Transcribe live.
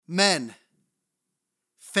Men,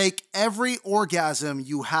 fake every orgasm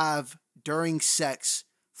you have during sex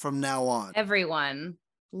from now on. Everyone,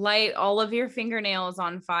 light all of your fingernails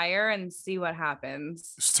on fire and see what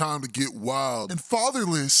happens. It's time to get wild and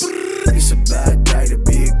fatherless. It's a bad day to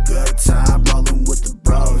be a good time. Rolling with the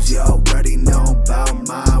bros, you already know about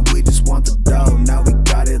mine. We just want the dough, now we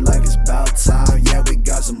got it like it's about time. Yeah, we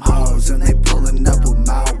got some hoes and they pulling up with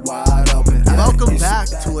mouth wide open. Welcome back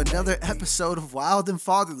to another episode of Wild and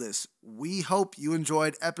Fatherless. We hope you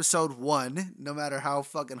enjoyed episode 1, no matter how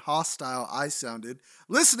fucking hostile I sounded.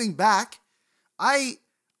 Listening back, I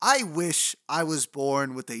wish I was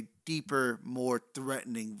born with a deeper, more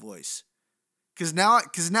threatening voice. Cause now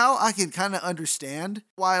I can kind of understand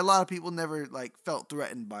why a lot of people never felt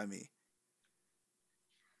threatened by me.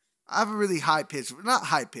 I have a really high pitch, not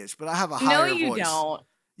high pitch, but I have a higher voice. No, you don't.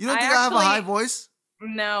 You don't think I have a high voice?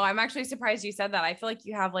 No, I'm actually surprised you said that. I feel like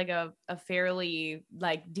you have a fairly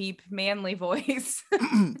deep manly voice.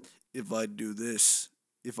 If I do this,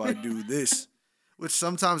 which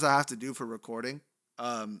sometimes I have to do for recording.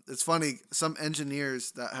 It's funny, some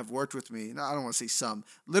engineers that have worked with me, no, I don't want to say some,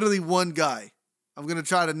 literally one guy. I'm going to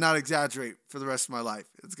try to not exaggerate for the rest of my life.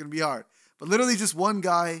 It's going to be hard. But literally just one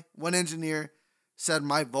guy, one engineer said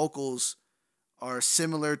my vocals are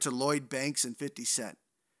similar to Lloyd Banks and 50 Cent.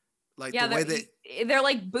 They're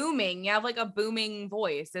like booming. You have a booming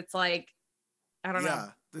voice. It's I don't know. Yeah,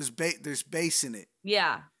 there's bass in it.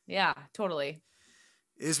 Yeah, totally.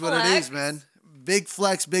 Is what it is, man. Big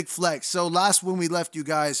flex. So when we left you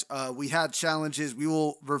guys, we had challenges. We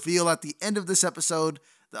will reveal at the end of this episode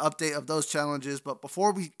the update of those challenges. But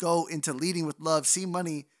before we go into leading with love, C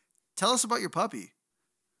Money, tell us about your puppy.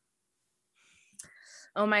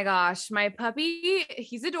 Oh my gosh, my puppy,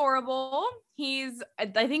 he's adorable. He's,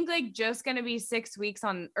 I think just going to be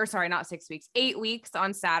 8 weeks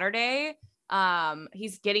on Saturday.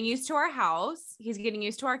 He's getting used to our house. He's getting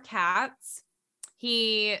used to our cats.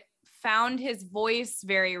 He found his voice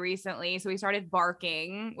very recently. So he started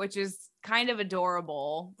barking, which is kind of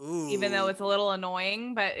adorable. Ooh. Even though it's a little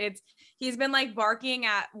annoying, but he's been barking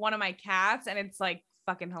at one of my cats and it's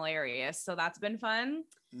fucking hilarious. So that's been fun.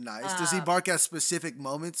 Nice. Does he bark at specific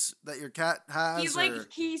moments that your cat has?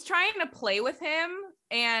 He's trying to play with him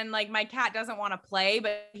and my cat doesn't want to play,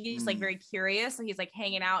 but he's very curious. So he's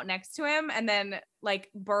hanging out next to him. And then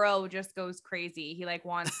Burrow just goes crazy. He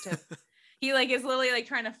wants to, he is literally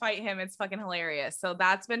trying to fight him. It's fucking hilarious. So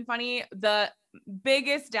that's been funny. The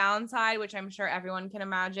biggest downside, which I'm sure everyone can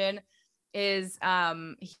imagine, is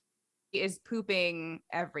he is pooping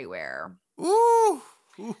everywhere. Ooh.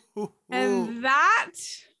 And that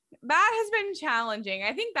has been challenging.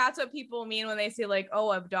 I think that's what people mean when they say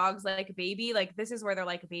a dog's like a baby. This is where they're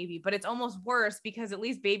like a baby, but it's almost worse because at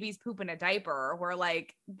least babies poop in a diaper, where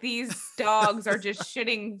these dogs are just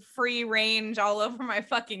shitting free range all over my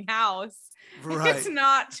fucking house. Right. It's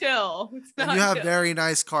not chill. And you have very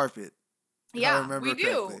nice carpet. Yeah, we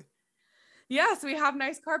do. Yes, we have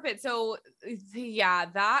nice carpet. So yeah,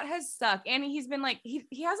 that has sucked. And he's been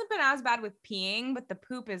he hasn't been as bad with peeing, but the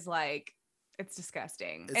poop is it's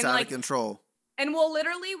disgusting. It's out of control. And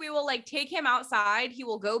we will take him outside. He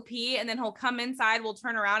will go pee and then he'll come inside. We'll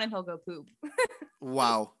turn around and he'll go poop.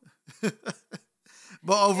 Wow.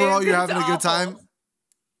 But overall, you're having a good time?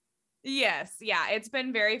 Yes. Yeah. It's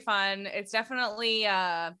been very fun. It's definitely,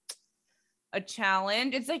 a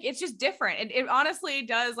challenge. It's just different. It honestly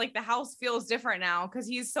does. The house feels different now because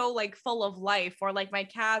he's so full of life. Or my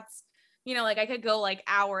cats, I could go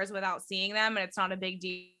hours without seeing them and it's not a big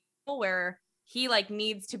deal, where he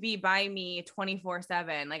needs to be by me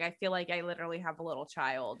 24/7. I feel I literally have a little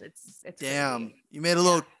child. It's damn crazy. You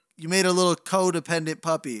made a little codependent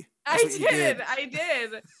puppy. I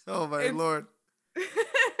did. Oh my Lord.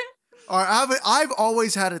 All right, I've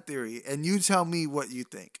always had a theory, and you tell me what you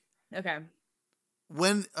think. Okay.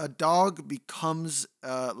 When a dog becomes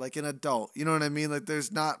an adult, you know what I mean? There's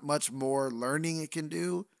not much more learning it can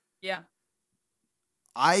do. Yeah.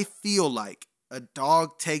 I feel like a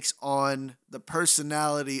dog takes on the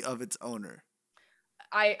personality of its owner.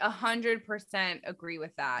 I 100% agree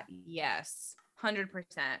with that. Yes. 100%.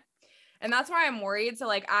 And that's why I'm worried. So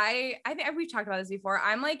I think we've talked about this before.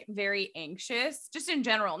 I'm very anxious just in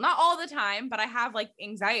general, not all the time, but I have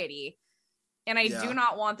anxiety. And I do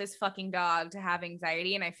not want this fucking dog to have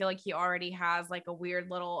anxiety. And I feel he already has a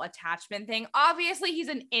weird little attachment thing. Obviously, he's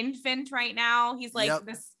an infant right now. He's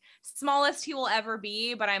the smallest he will ever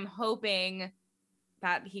be. But I'm hoping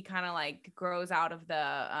that he kind of grows out of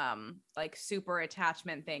the super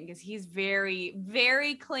attachment thing. Because he's very,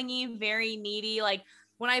 very clingy, very needy.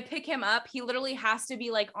 when I pick him up, he literally has to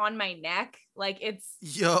be like on my neck. Like it's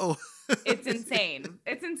it's insane.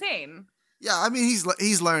 It's insane. Yeah, I mean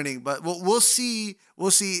he's learning, but we'll see.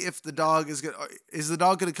 We'll see if the dog is the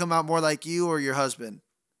dog gonna come out more like you or your husband.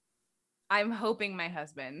 I'm hoping my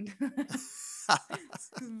husband.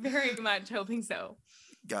 Very much hoping so.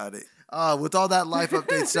 Got it. With all that life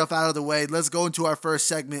update stuff out of the way, let's go into our first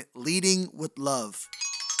segment, Leading with Love.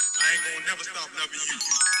 I ain't gonna never stop loving you,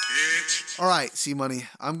 bitch. All right, C-Money,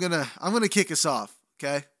 I'm gonna kick us off,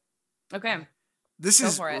 okay? Okay. This Go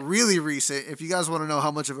is for it. really recent. If you guys want to know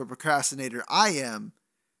how much of a procrastinator I am,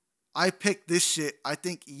 I picked this shit, I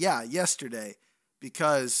think, yesterday,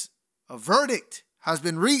 because a verdict has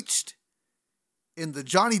been reached in the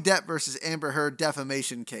Johnny Depp versus Amber Heard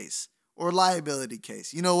defamation case or liability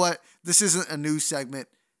case. You know what? This isn't a news segment.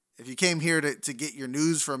 If you came here to get your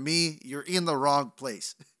news from me, you're in the wrong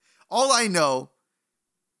place. All I know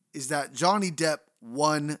is that Johnny Depp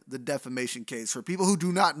won the defamation case. For people who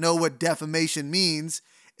do not know what defamation means,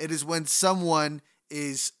 it is when someone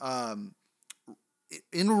is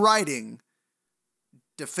in writing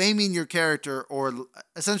defaming your character or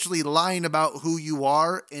essentially lying about who you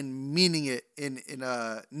are and meaning it in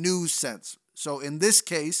a news sense. So in this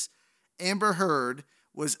case, Amber Heard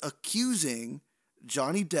was accusing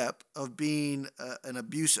Johnny Depp of being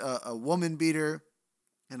a woman beater,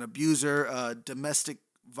 an abuser, domestic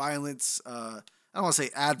violence, I don't want to say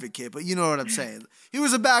advocate, but you know what I'm saying. He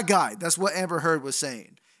was a bad guy. That's what Amber Heard was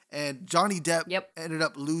saying. And Johnny Depp ended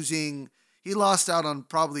up losing. He lost out on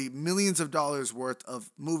probably millions of dollars worth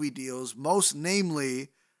of movie deals, most namely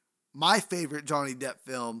my favorite Johnny Depp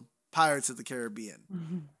film, Pirates of the Caribbean.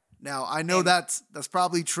 Mm-hmm. Now, I know that's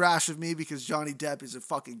probably trash of me because Johnny Depp is a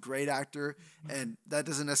fucking great actor, and that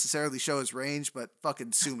doesn't necessarily show his range, but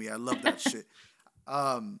fucking sue me. I love that shit.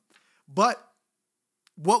 But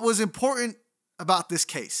what was important about this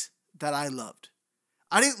case that I loved,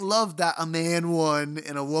 I didn't love that a man won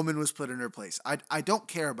and a woman was put in her place. I don't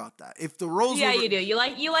care about that. If the roles you do. You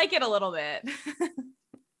like it a little bit.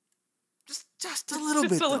 just a little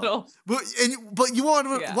bit. Just a little. But you want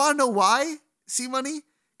to know why? C-Money?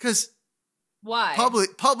 Because why?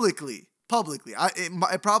 Publicly,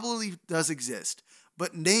 it probably does exist.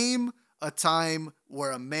 But name a time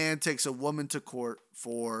where a man takes a woman to court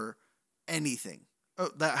for anything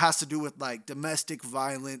that has to do with like domestic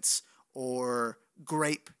violence or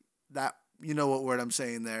grape. That, you know what word I'm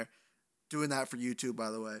saying there. Doing that for YouTube, by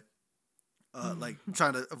the way. Like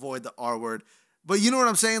trying to avoid the R word. But you know what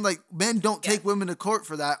I'm saying? Like, men don't take women to court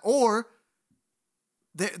for that, or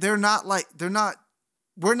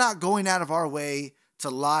we're not going out of our way to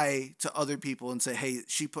lie to other people and say, hey,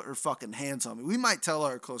 she put her fucking hands on me. We might tell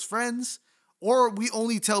our close friends, or we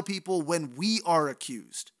only tell people when we are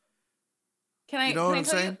accused. Can I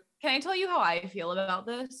tell you how I feel about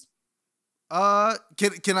this?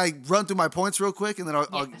 Can I run through my points real quick and then I'll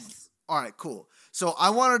all right, cool. So I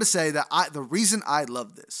wanted to say that the reason I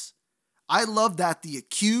love this, I love that the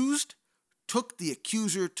accused took the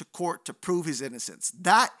accuser to court to prove his innocence.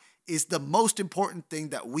 That is the most important thing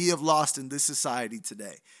that we have lost in this society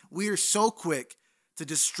today. We are so quick to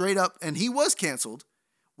just straight up, and he was canceled.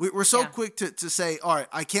 We're so quick to say, all right,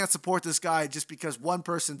 I can't support this guy just because one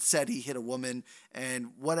person said he hit a woman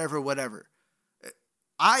and whatever.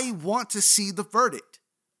 I want to see the verdict.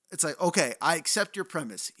 It's like, okay, I accept your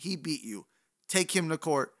premise. He beat you. Take him to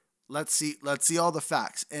court. Let's see all the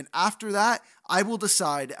facts. And after that, I will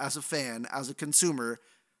decide as a fan, as a consumer,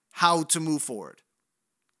 how to move forward.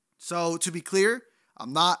 So to be clear,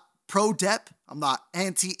 I'm not pro Depp. I'm not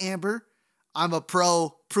anti-Amber. I'm a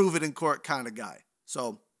pro prove it in court kind of guy.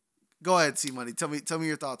 So go ahead, C-Money. Tell me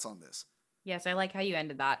your thoughts on this. Yes, I like how you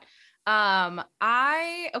ended that. So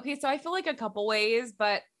I feel like a couple ways,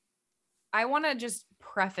 but I want to just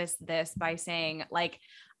preface this by saying, like,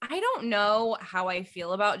 I don't know how I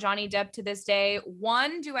feel about Johnny Depp to this day.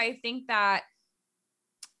 One, do I think that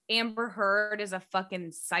Amber Heard is a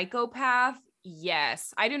fucking psychopath?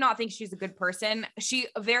 Yes. I do not think she's a good person. She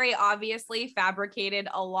very obviously fabricated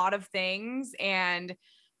a lot of things and,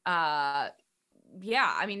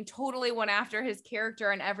 totally went after his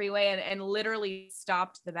character in every way and literally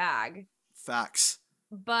stopped the bag. Facts.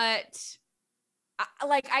 But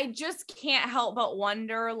I just can't help but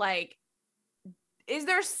wonder, like, is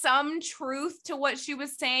there some truth to what she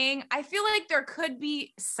was saying? I feel like there could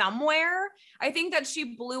be somewhere. I think that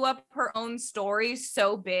she blew up her own story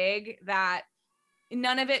so big that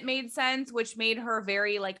none of it made sense, which made her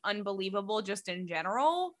very, like, unbelievable just in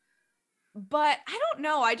general. But I don't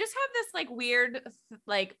know. I just have this, like, weird,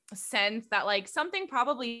 like, sense that, like, something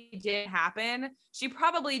probably did happen. She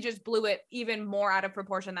probably just blew it even more out of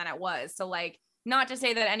proportion than it was. So, like, not to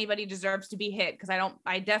say that anybody deserves to be hit, because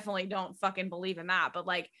I definitely don't fucking believe in that. But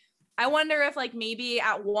like, I wonder if like maybe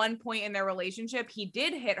at one point in their relationship, he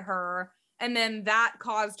did hit her, and then that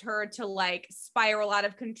caused her to like spiral out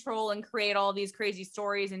of control and create all these crazy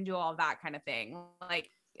stories and do all that kind of thing. Like,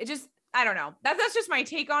 it just, I don't know. That's just my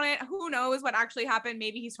take on it. Who knows what actually happened?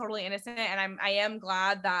 Maybe he's totally innocent, and I am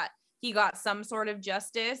glad that he got some sort of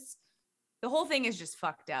justice. The whole thing is just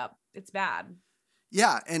fucked up. It's bad.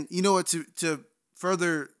 Yeah, and you know what? To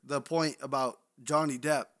further the point about Johnny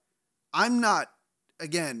Depp, I'm not,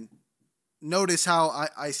 again, notice how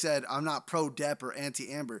I said I'm not pro Depp or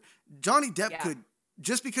anti Amber. Johnny Depp could,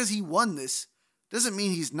 just because he won this, doesn't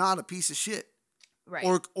mean he's not a piece of shit.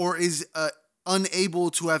 Right. Or is unable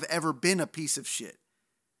to have ever been a piece of shit.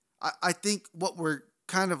 I think what we're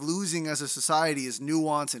kind of losing as a society is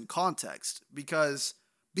nuance and context, because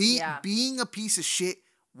being a piece of shit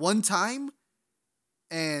one time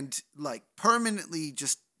and like permanently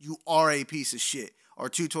just you are a piece of shit are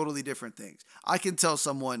two totally different things. I can tell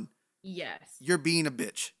someone, yes, you're being a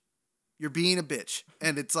bitch. You're being a bitch.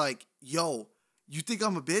 And it's like, yo, you think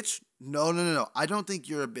I'm a bitch? No. I don't think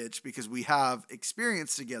you're a bitch because we have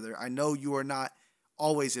experience together. I know you are not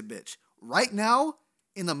always a bitch. Right now,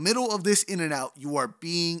 in the middle of this in and out, you are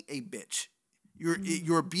being a bitch.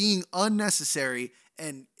 You're being unnecessary,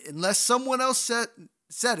 and unless someone else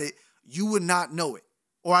said it, you would not know it.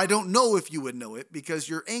 Or I don't know if you would know it because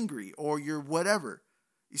you're angry or you're whatever.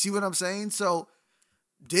 You see what I'm saying? So,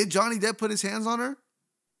 did Johnny Depp put his hands on her?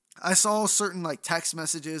 I saw certain like text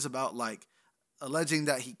messages about like alleging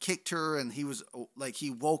that he kicked her, and he was like, he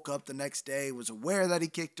woke up the next day, was aware that he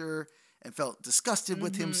kicked her and felt disgusted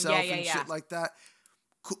with himself shit like that.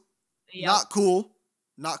 Not cool.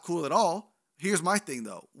 Not cool at all. Here's my thing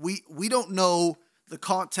though. We don't know the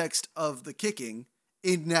context of the kicking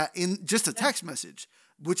in just a text message,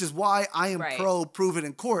 which is why I am pro prove it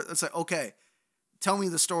in court. It's like, okay, tell me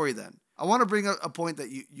the story then. I want to bring up a point that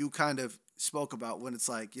you kind of spoke about when it's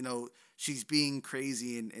like, you know, she's being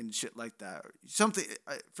crazy and shit like that. Something,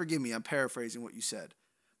 forgive me, I'm paraphrasing what you said.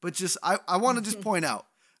 But just, I want to just point out,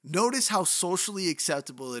 notice how socially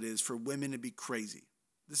acceptable it is for women to be crazy.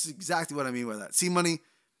 This is exactly what I mean by that. See, Money,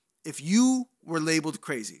 if you were labeled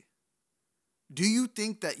crazy, do you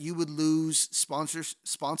think that you would lose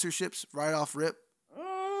sponsorships right off rip?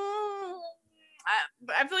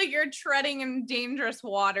 I feel like you're treading in dangerous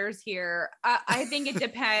waters here. I think it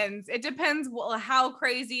depends. It depends how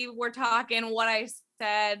crazy we're talking, what I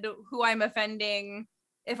said, who I'm offending,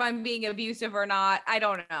 if I'm being abusive or not. I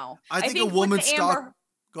don't know. I think a woman's stock.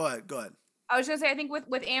 Go ahead. I was going to say, I think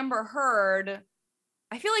with Amber Heard,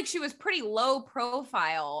 I feel like she was pretty low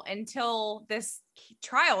profile until this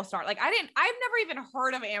trial started. Like I've never even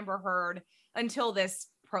heard of Amber Heard until this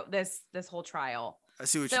whole trial. I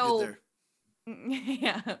see what you did there.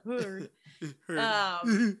 Yeah.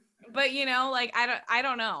 But you know, like I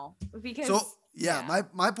don't know, because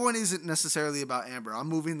my point isn't necessarily about Amber. I'm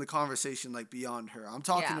moving the conversation like beyond her. I'm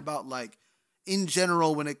talking about like in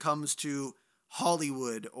general when it comes to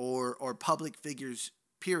Hollywood or public figures,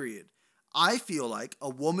 period. I feel like a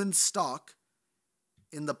woman's stock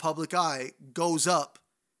in the public eye goes up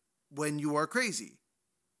when you are crazy.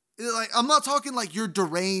 Like, I'm not talking like you're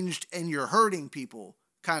deranged and you're hurting people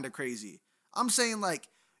kind of crazy. I'm saying like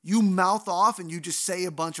you mouth off and you just say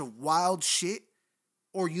a bunch of wild shit,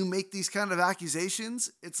 or you make these kind of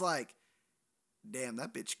accusations. It's like, damn,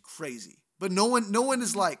 that bitch crazy. But no one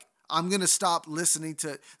is like, I'm going to stop listening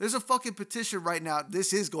to. There's a fucking petition right now.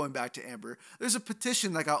 This is going back to Amber. There's a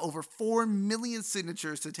petition that got over 4 million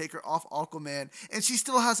signatures to take her off Aquaman, and she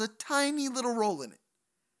still has a tiny little role in it.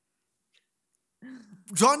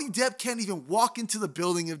 Johnny Depp can't even walk into the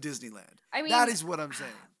building of Disneyland. I mean, that is what I'm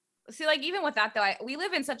saying. See, like, even with that, though, we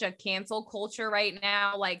live in such a cancel culture right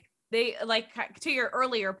now. Like, to your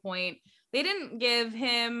earlier point, they didn't give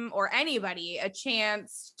him or anybody a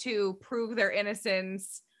chance to prove their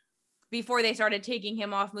innocence before they started taking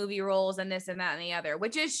him off movie roles and this and that and the other,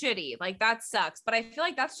 which is shitty. Like, that sucks. But I feel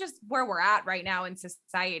like that's just where we're at right now in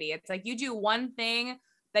society. It's like you do one thing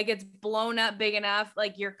that gets blown up big enough,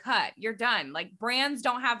 like you're cut, you're done. Like, brands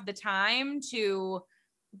don't have the time to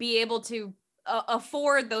be able to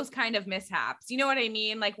afford those kind of mishaps. You know what I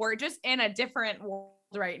mean? Like, we're just in a different world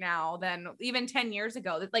right now than even 10 years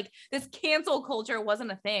ago. Like, this cancel culture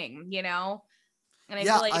wasn't a thing, you know? And I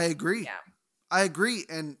feel like I agree. Yeah. I agree.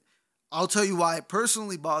 And I'll tell you why it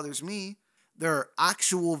personally bothers me. There are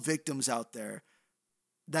actual victims out there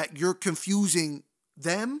that you're confusing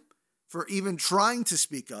them for even trying to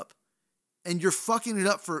speak up, and you're fucking it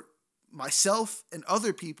up for myself and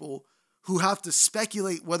other people who have to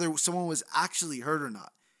speculate whether someone was actually hurt or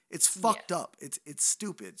not. It's fucked up. It's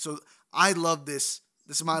stupid. So I love this.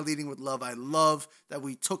 This is my leading with love. I love that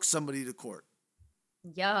we took somebody to court.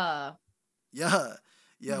 Yeah. Yeah.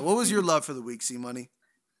 Yeah. What was your love for the week, C Money?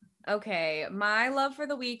 Okay, my love for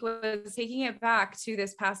the week was taking it back to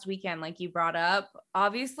this past weekend, like you brought up.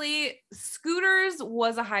 Obviously, scooters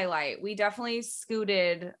was a highlight. We definitely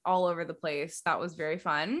scooted all over the place. That was very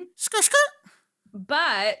fun. Skirt, skirt.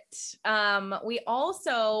 But we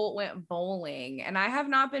also went bowling, and I have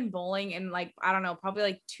not been bowling in like, I don't know, probably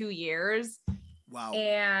like 2 years. Wow.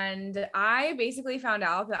 And I basically found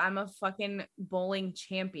out that I'm a fucking bowling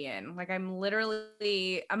champion. Like I'm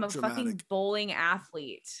a fucking bowling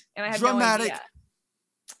athlete. And I had no idea.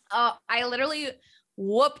 I literally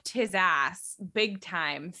whooped his ass big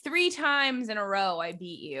time. 3 times in a row I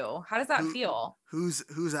beat you. How does that feel? Whose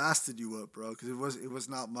ass did you whoop, bro? Because it was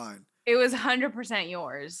not mine. It was 100%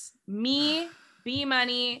 yours. Me, B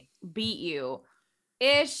Money, beat you.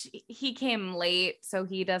 Ish, he came late, so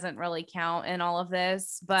he doesn't really count in all of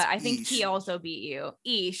this. But I think he also beat you.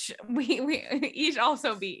 Ish, Ish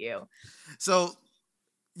also beat you. So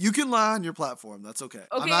you can lie on your platform. That's okay.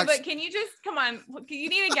 Okay, but can you just come on? You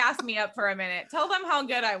need to gas me up for a minute. Tell them how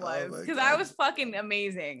good I was because I was fucking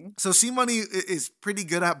amazing. So C Money is pretty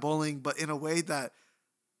good at bowling, but in a way that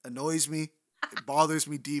annoys me. It bothers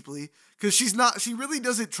me deeply because she really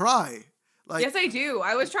doesn't try. Like, yes, I do.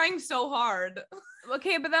 I was trying so hard.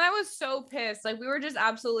 Okay, but then I was so pissed. Like we were just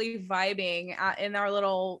absolutely vibing in our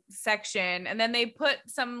little section, and then they put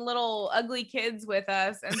some little ugly kids with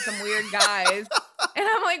us and some weird guys, and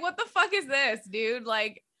I'm like, "What the fuck is this, dude?"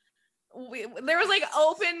 Like, there was like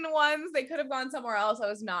open ones. They could have gone somewhere else. I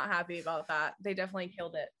was not happy about that. They definitely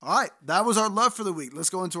killed it. All right, that was our love for the week.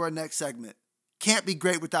 Let's go into our next segment. Can't be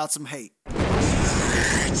great without some hate.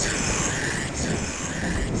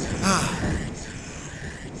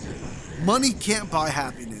 Money can't buy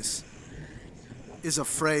happiness is a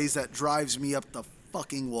phrase that drives me up the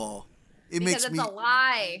fucking wall. Because it's a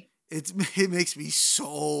lie. It makes me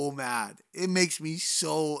so mad. It makes me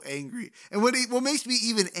so angry. And what makes me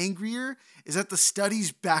even angrier is that the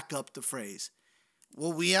studies back up the phrase.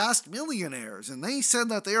 Well, we asked millionaires and they said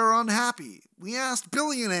that they are unhappy. We asked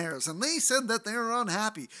billionaires and they said that they are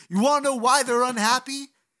unhappy. You want to know why they're unhappy?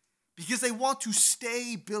 Because they want to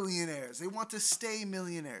stay billionaires. They want to stay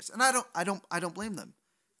millionaires. And I don't blame them.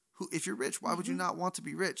 If you're rich, why would you not want to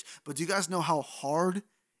be rich? But do you guys know how hard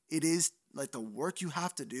it is, like the work you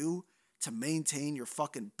have to do to maintain your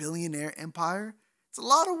fucking billionaire empire? It's a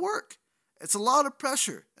lot of work. It's a lot of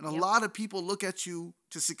pressure. And a lot of people look at you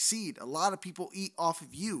to succeed. A lot of people eat off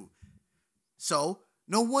of you. So,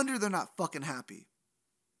 no wonder they're not fucking happy.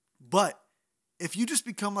 But if you just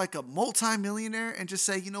become like a multi-millionaire and just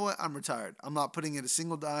say, you know what, I'm retired. I'm not putting in a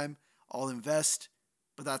single dime. I'll invest,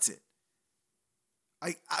 but that's it.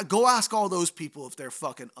 I go ask all those people if they're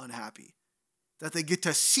fucking unhappy. That they get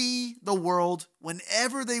to see the world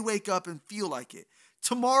whenever they wake up and feel like it.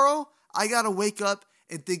 Tomorrow, I gotta wake up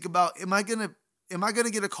and think about, am I gonna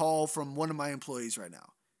get a call from one of my employees right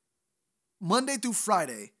now? Monday through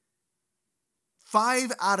Friday,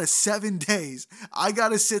 5 out of 7 days, I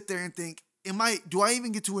gotta sit there and think, do I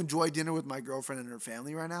even get to enjoy dinner with my girlfriend and her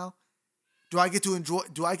family right now? Do I get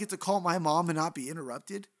to call my mom and not be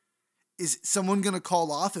interrupted? Is someone going to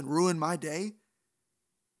call off and ruin my day?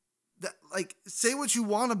 Say what you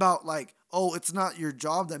want about oh, it's not your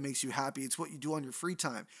job that makes you happy. It's what you do on your free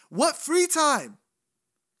time. What free time?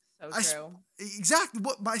 So true. Exactly.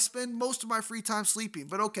 I spend most of my free time sleeping,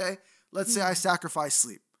 but okay, let's say I sacrifice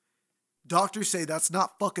sleep. Doctors say that's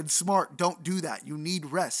not fucking smart. Don't do that. You need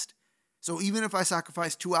rest. So even if I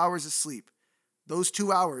sacrifice 2 hours of sleep, those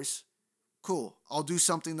 2 hours, cool. I'll do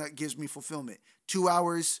something that gives me fulfillment. 2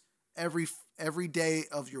 hours every day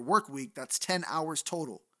of your work week, that's 10 hours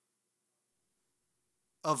total.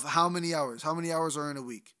 Of how many hours? How many hours are in a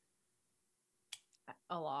week?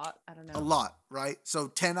 A lot. I don't know. A lot, right? So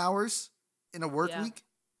 10 hours in a work week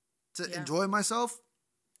to enjoy myself,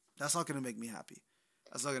 that's not going to make me happy.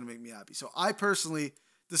 That's not going to make me happy. So I personally,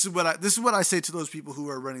 this is what I say to those people who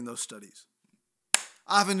are running those studies.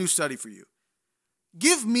 I have a new study for you.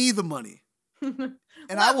 Give me the money. And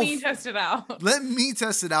let me test it out. Let me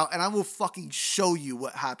test it out, and I will fucking show you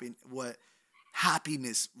what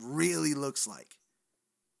happiness really looks like.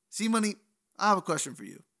 See, Money, I have a question for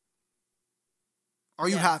you. Are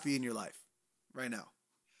you happy in your life right now?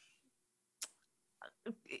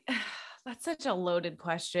 That's such a loaded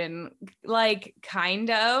question. Kind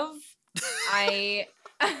of. I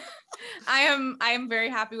am very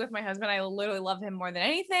happy with my husband. I literally love him more than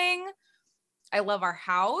anything. I love our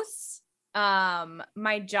house.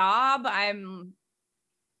 My job,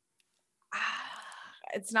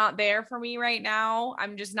 it's not there for me right now.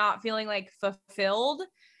 I'm just not feeling like fulfilled.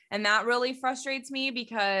 And that really frustrates me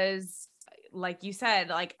because like you said,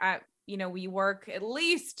 like we work at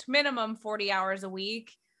least minimum 40 hours a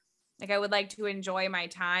week. Like I would like to enjoy my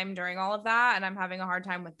time during all of that. And I'm having a hard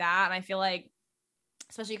time with that. And I feel like,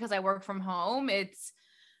 especially because I work from home, it's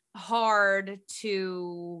hard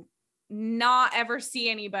to not ever see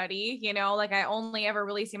anybody, like I only ever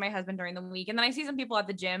really see my husband during the week. And then I see some people at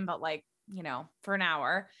the gym, but like, for an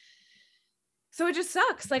hour. So it just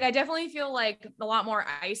sucks. Like I definitely feel like a lot more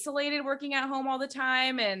isolated working at home all the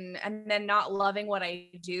time, and then not loving what I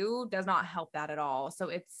do does not help that at all. So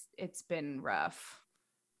it's been rough.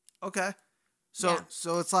 Okay. So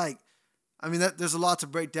it's like, I mean, there's a lot to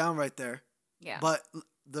break down right there. Yeah. But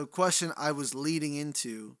the question I was leading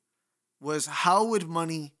into was, how would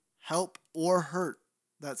money help or hurt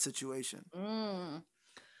that situation?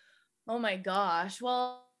 Oh my gosh.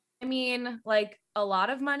 Well, I mean, like a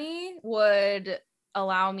lot of money would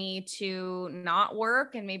allow me to not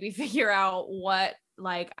work and maybe figure out what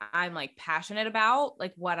like I'm like passionate about,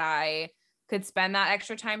 like what I could spend that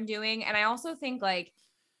extra time doing. And I also think like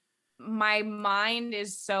my mind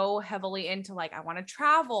is so heavily into like, I want to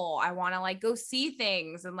travel. I want to like go see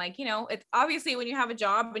things. And like, it's obviously when you have a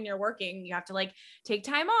job and you're working, you have to like take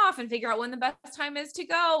time off and figure out when the best time is to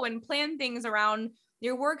go and plan things around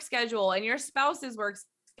your work schedule and your spouse's work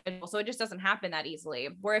schedule. So it just doesn't happen that easily.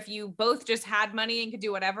 Where if you both just had money and could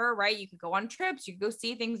do whatever, right? You could go on trips, you could go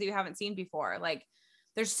see things that you haven't seen before. Like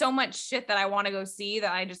there's so much shit that I want to go see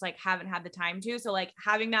that I just like haven't had the time to. So like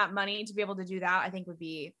having that money to be able to do that, I think would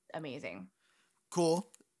be amazing. Cool.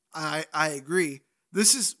 I agree.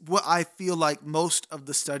 This is what I feel like most of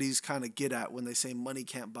the studies kind of get at when they say money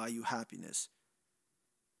can't buy you happiness.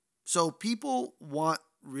 So people want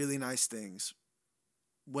really nice things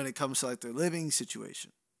when it comes to like their living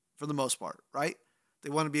situation, for the most part, right? They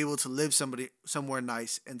want to be able to live somewhere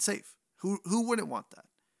nice and safe. Who wouldn't want that?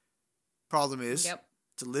 Problem is,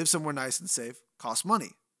 to live somewhere nice and safe costs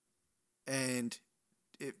money. And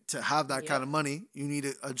to have that kind of money, you need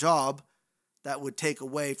a job that would take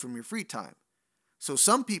away from your free time. So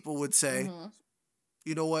some people would say,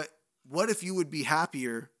 you know what if you would be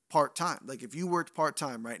happier part-time? Like if you worked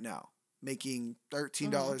part-time right now, making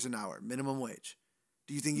 $13 an hour, minimum wage,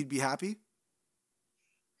 do you think you'd be happy?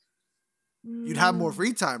 You'd have more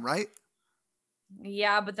free time, right?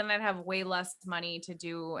 Yeah, but then I'd have way less money to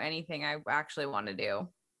do anything I actually want to do.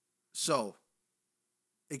 So,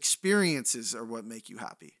 experiences are what make you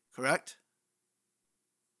happy, correct?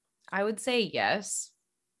 I would say yes.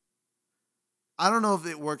 I don't know if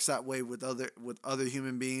it works that way with other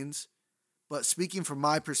human beings, but speaking from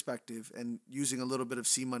my perspective and using a little bit of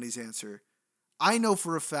C Money's answer, I know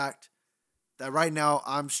for a fact that right now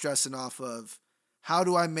I'm stressing off of how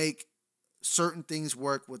do I make certain things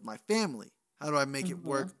work with my family? How do I make it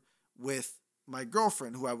work with my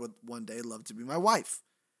girlfriend, who I would one day love to be my wife?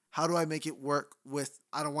 How do I make it work with,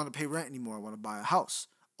 I don't want to pay rent anymore, I want to buy a house?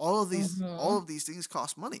 All of these things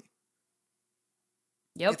cost money.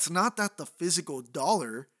 Yep. It's not that the physical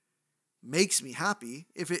dollar makes me happy.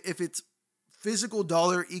 If it's physical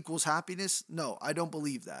dollar equals happiness, no, I don't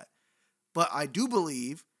believe that. But I do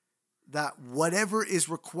believe that whatever is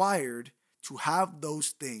required to have those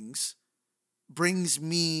things brings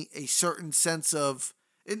me a certain sense of,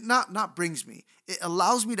 it not brings me, it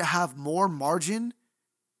allows me to have more margin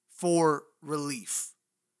for relief.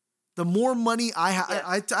 The more money I have,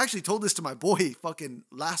 I actually told this to my boy fucking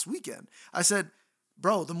last weekend. I said,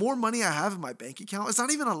 bro, the more money I have in my bank account, it's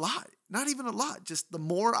not even a lot. Not even a lot. Just the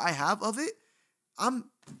more I have of it, I'm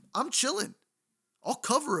chilling. I'll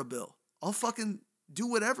cover a bill. I'll fucking do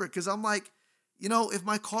whatever. Cause I'm like, if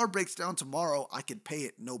my car breaks down tomorrow, I could pay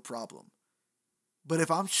it, no problem. But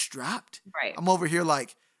if I'm strapped, right, I'm over here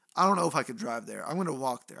like, I don't know if I could drive there. I'm going to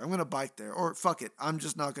walk there. I'm going to bike there. Or fuck it, I'm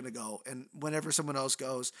just not going to go. And whenever someone else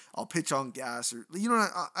goes, I'll pitch on gas. Or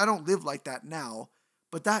I don't live like that now.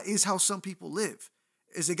 But that is how some people live.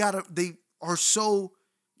 Is they are so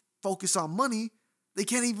focused on money, they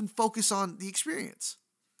can't even focus on the experience.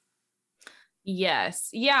 Yes.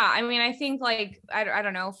 Yeah. I mean, I think like, I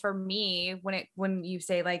don't know, for me, when you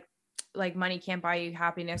say like money can't buy you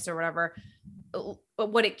happiness or whatever,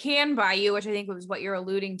 but what it can buy you, which I think was what you're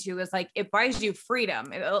alluding to, is like, it buys you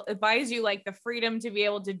freedom. It buys you like the freedom to be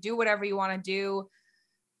able to do whatever you want to do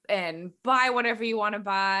and buy whatever you want to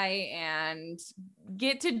buy and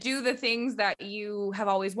get to do the things that you have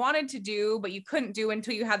always wanted to do, but you couldn't do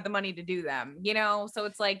until you had the money to do them, So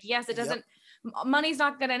it's like, yes, it doesn't, money's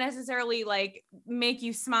not going to necessarily like make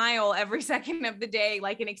you smile every second of the day,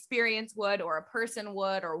 like an experience would, or a person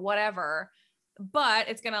would, or whatever. but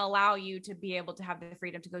it's going to allow you to be able to have the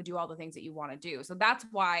freedom to go do all the things that you want to do. So that's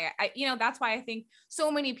why that's why I think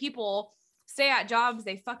so many people stay at jobs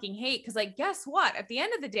they fucking hate. Cause like, guess what? At the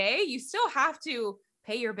end of the day, you still have to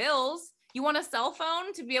pay your bills. You want a cell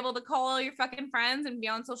phone to be able to call all your fucking friends and be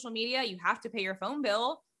on social media. You have to pay your phone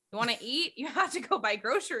bill. You want to eat, you have to go buy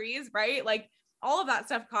groceries, right? Like all of that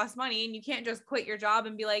stuff costs money, and you can't just quit your job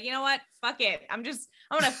and be like, you know what? Fuck it. I'm going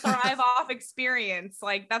to thrive off experience.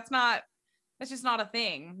 Like that's just not a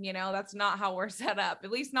thing. That's not how we're set up,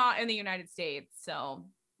 at least not in the United States. So.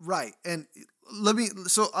 Right. And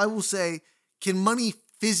so I will say, can money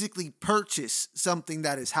physically purchase something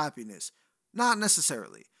that is happiness? Not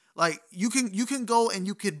necessarily. Like you can go and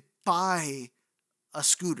you could buy a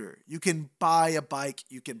scooter, you can buy a bike,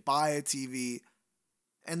 you can buy a TV,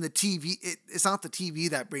 and the TV, it's not the TV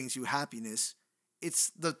that brings you happiness.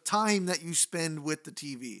 It's the time that you spend with the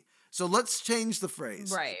TV. So let's change the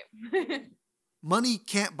phrase. Right. Money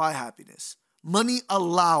can't buy happiness. Money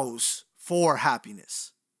allows for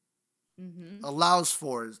happiness. Mm-hmm. Allows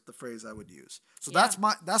for is the phrase I would use. So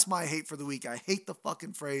that's my hate for the week. I hate the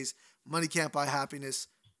fucking phrase money can't buy happiness.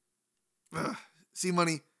 Ugh. See,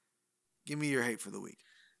 money, give me your hate for the week.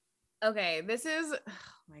 Okay, this is, oh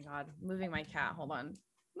my God, moving my cat. Hold on.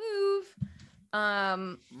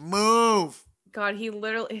 Move. God, he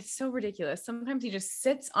literally, it's so ridiculous. Sometimes he just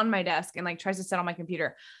sits on my desk and like tries to sit on my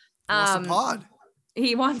computer. He wants to pod.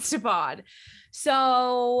 He wants to pod.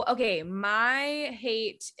 So, okay, my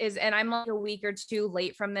hate is, and I'm like a week or two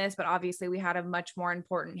late from this, but obviously we had a much more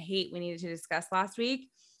important hate we needed to discuss last week.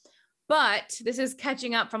 But this is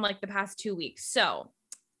catching up from like the past 2 weeks. So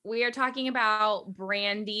we are talking about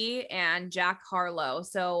Brandy and Jack Harlow.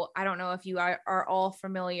 So I don't know if you are all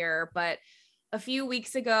familiar, but a few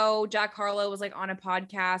weeks ago, Jack Harlow was like on a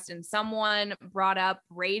podcast and someone brought up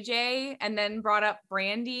Ray J and then brought up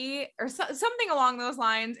Brandy or something along those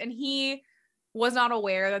lines. And he was not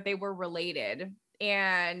aware that they were related.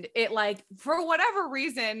 And it like, for whatever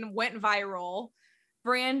reason, went viral.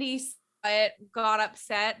 Brandy got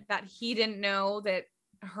upset that he didn't know that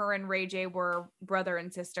her and Ray J were brother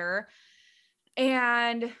and sister,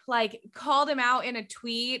 and like called him out in a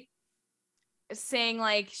tweet saying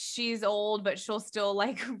like she's old but she'll still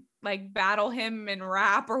like battle him in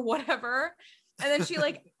rap or whatever. And then she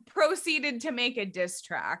like proceeded to make a diss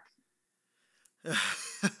track. And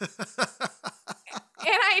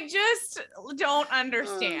I just don't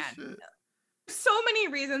understand. So many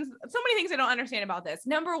reasons, so many things I don't understand about this.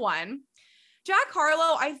 Number one, Jack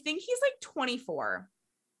Harlow, I think he's like 24,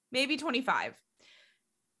 maybe 25.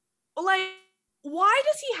 Like, why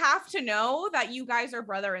does he have to know that you guys are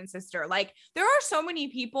brother and sister? Like, there are so many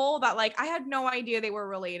people that like, I had no idea they were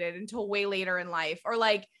related until way later in life. Or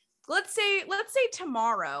like, let's say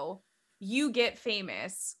tomorrow you get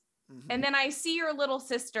famous. And then I see your little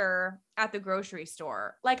sister at the grocery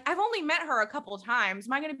store. Like, I've only met her a couple of times.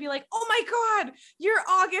 Am I going to be like, oh my God, you're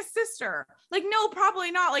August's sister? Like, no,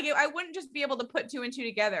 probably not. Like, I wouldn't just be able to put two and two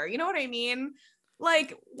together. You know what I mean?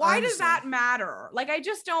 Like, why does that matter? Like, I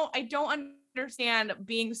don't understand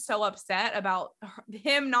being so upset about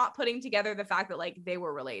him not putting together the fact that like they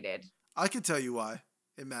were related. I can tell you why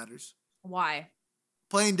it matters. Why?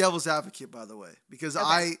 Playing devil's advocate, by the way, because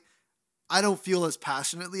okay. I don't feel as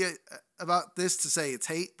passionately about this to say it's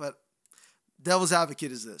hate, but devil's advocate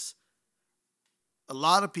is this. A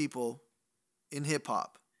lot of people in hip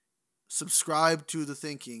hop subscribe to the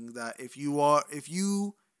thinking that if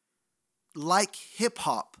you like hip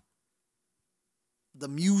hop, the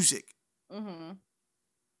music,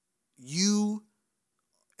 you're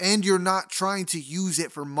not trying to use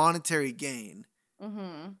it for monetary gain,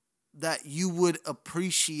 that you would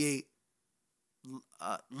appreciate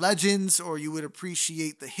legends, or you would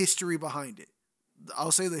appreciate the history behind it.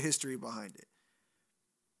 I'll say the history behind it.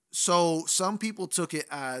 So some people took it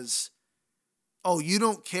as, oh, you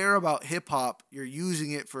don't care about hip hop, you're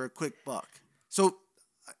using it for a quick buck. So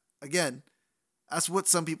again, that's what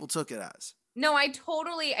some people took it as. No, I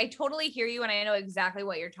totally hear you, and I know exactly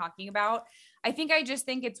what you're talking about. I just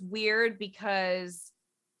think it's weird because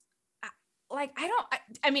like, I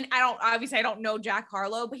don't know Jack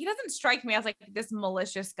Harlow, but he doesn't strike me as like this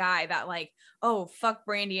malicious guy that like, oh, fuck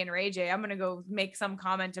Brandy and Ray J, I'm going to go make some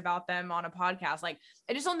comment about them on a podcast. Like,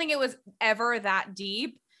 I just don't think it was ever that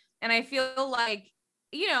deep. And I feel like,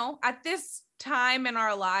 you know, at this time in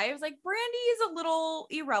our lives, like Brandy is a little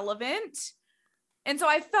irrelevant. And so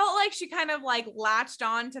I felt like she kind of like latched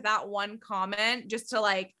on to that one comment just to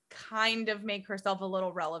like kind of make herself a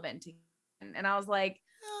little relevant again. And I was like,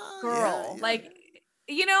 girl, yeah. Like,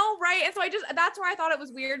 you know, right? And so that's where I thought it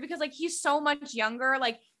was weird, because like he's so much younger.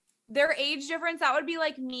 Like their age difference, that would be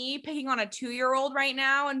like me picking on a 2-year-old right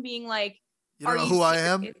now and being like, You don't know who I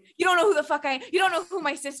am? You don't know who the fuck I am. You don't know who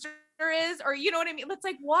my sister is, or you know what I mean? It's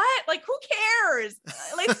like, what? Like, who cares?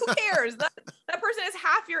 Like, who cares? That person is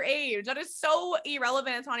half your age. That is so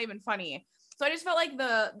irrelevant. It's not even funny. So I just felt like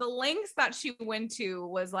the lengths that she went to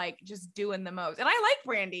was like just doing the most. And I like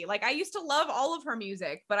Brandy. Like, I used to love all of her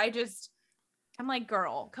music, but I'm like,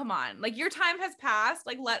 girl, come on. Like, your time has passed.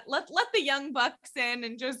 Like, let the young bucks in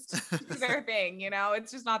and just do their thing. You know,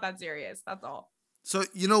 it's just not that serious. That's all. So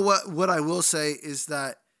you know what I will say is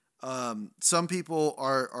that some people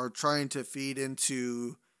are trying to feed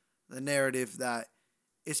into the narrative that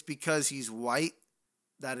it's because he's white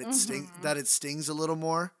that it stings a little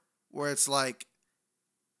more. Where it's like,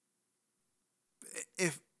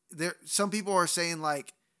 some people are saying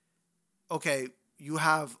like, okay, you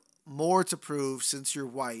have more to prove since you're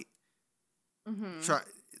white.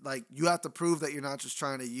 Like, you have to prove that you're not just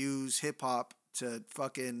trying to use hip hop to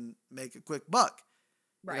fucking make a quick buck.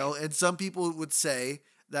 Right. You know, and some people would say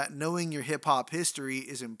that knowing your hip hop history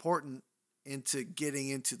is important into getting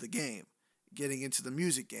into the game, getting into the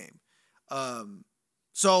music game.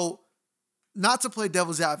 So not to play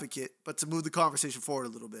devil's advocate, but to move the conversation forward a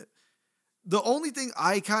little bit. The only thing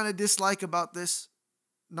I kind of dislike about this,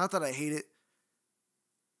 not that I hate it,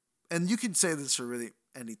 and you can say this for really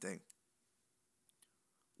anything.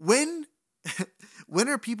 When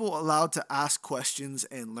are people allowed to ask questions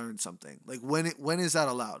and learn something? Like, when is that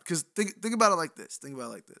allowed? Because think about it like this.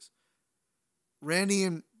 Brandy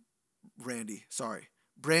and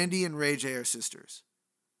Ray J are sisters.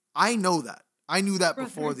 I know that. I knew that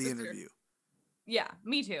before the interview. Yeah,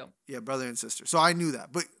 me too. Yeah, brother and sister. So I knew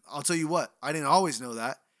that. But I'll tell you what, I didn't always know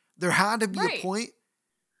that. There had to be a point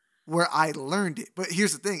where I learned it. But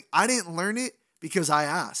here's the thing. I didn't learn it because I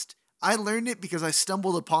asked. I learned it because I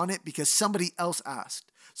stumbled upon it because somebody else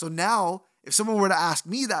asked. So now, if someone were to ask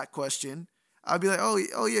me that question, I'd be like,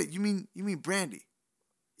 oh yeah, you mean Brandy?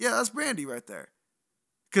 Yeah, that's Brandy right there.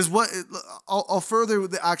 Because I'll further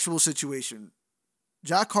the actual situation.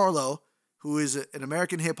 Jack Harlow, who is an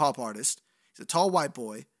American hip hop artist, he's a tall white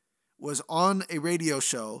boy, was on a radio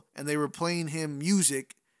show and they were playing him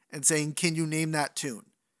music and saying, "Can you name that tune?"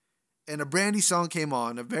 And a Brandy song came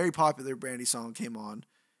on, a very popular Brandy song came on.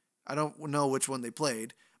 I don't know which one they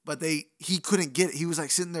played, but he couldn't get it. He was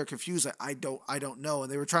like sitting there confused, like, I don't know.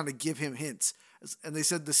 And they were trying to give him hints. And they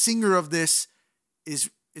said the singer of this is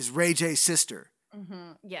Ray J's sister.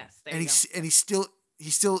 Mm-hmm. Yes. And he still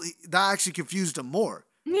that actually confused him more.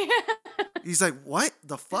 He's like, what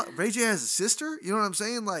the fuck? Ray J has a sister? You know what I'm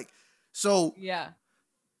saying? Like, so yeah.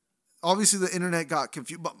 Obviously the internet got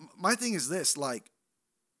confused. But my thing is this, like,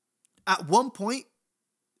 at one point,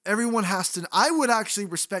 everyone has to. I would actually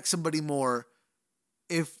respect somebody more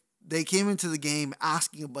if they came into the game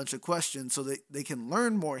asking a bunch of questions so that they can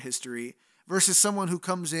learn more history versus someone who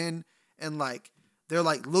comes in and like they're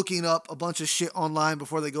like looking up a bunch of shit online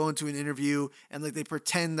before they go into an interview and like they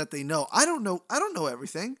pretend that they know. I don't know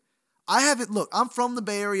everything. I haven't. Look, I'm from the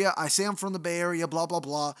Bay Area. I say I'm from the Bay Area, blah blah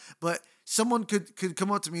blah. But someone could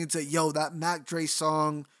come up to me and say, "Yo, that Mac Dre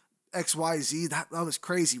song XYZ, that was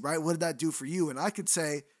crazy, right? What did that do for you?" And I could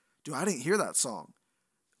say, "Dude, I didn't hear that song."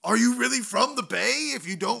 Are you really from the Bay if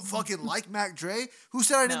you don't fucking like Mac Dre? Who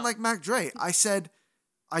said I didn't like Mac Dre? I said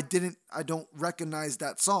I don't recognize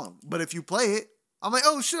that song. But if you play it, I'm like,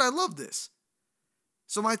 oh shit, I love this.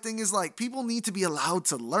 So my thing is like, people need to be allowed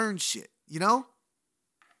to learn shit, you know?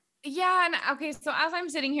 Yeah. And okay, so as I'm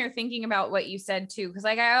sitting here thinking about what you said too, because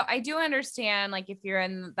like I do understand, like, if you're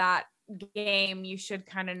in that game, you should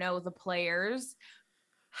kind of know the players.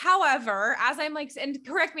 However, as I'm like, and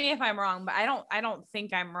correct me if I'm wrong, but I don't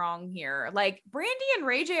think I'm wrong here. Like, Brandy and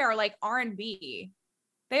Ray J are like R&B.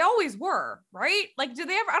 They always were, right? Like, did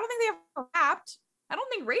they ever? I don't think they ever rapped. I don't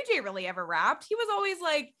think Ray J really ever rapped. He was always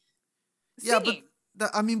like singing.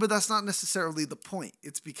 Yeah, but that's not necessarily the point.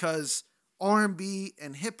 It's because R&B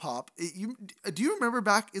and hip hop. Do you remember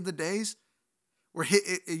back in the days where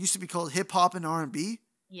it used to be called hip hop and R&B?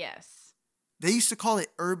 Yes. They used to call it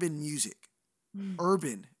urban music.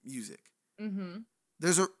 Urban music. Mm-hmm.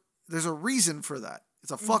 There's a reason for that.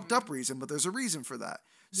 It's a fucked up reason, but there's a reason for that.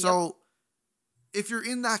 So if you're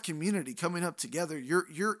in that community coming up together,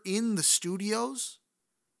 you're in the studios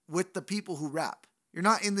with the people who rap. You're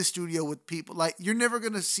not in the studio with people like you're never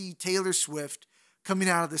gonna see Taylor Swift coming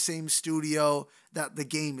out of the same studio that the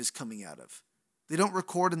game is coming out of. They don't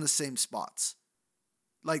record in the same spots.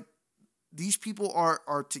 Like, these people are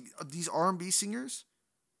these R&B singers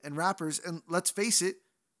and rappers, and let's face it,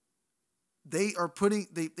 they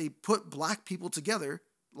put black people together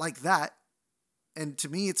like that And to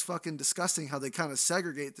me, it's fucking disgusting how they kind of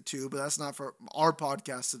segregate the two, but that's not for our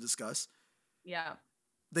podcast to discuss. Yeah.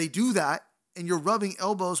 They do that, and you're rubbing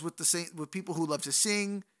elbows with with people who love to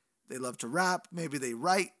sing, they love to rap, maybe they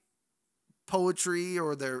write poetry,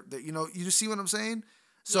 or they're you know, you just see what I'm saying?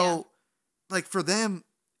 So, like, for them,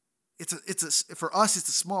 for us, it's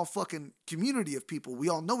a small fucking community of people. We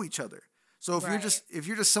all know each other. So if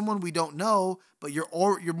you're just someone we don't know, but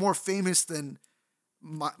you're more famous than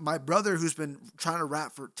my brother who's been trying to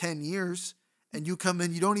rap for 10 years, and you come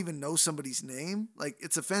in, you don't even know somebody's name, like,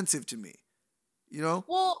 it's offensive to me. You know?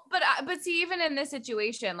 Well, but see, even in this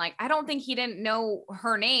situation, like, I don't think he didn't know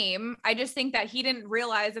her name. I just think that he didn't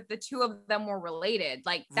realize that the two of them were related.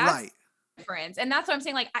 Like, that's Right. difference. And that's what I'm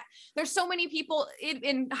saying. Like, there's so many people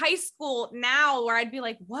in high school now where I'd be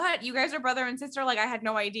like, what? You guys are brother and sister? Like, I had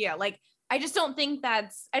no idea. Like, I just don't think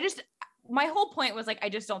my whole point was, like, I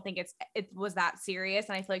just don't think it was that serious.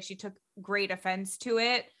 And I feel like she took great offense to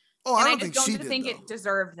it. Oh, and I don't think it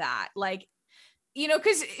deserved that. Like, you know,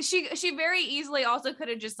 because she very easily also could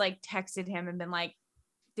have just, like, texted him and been like,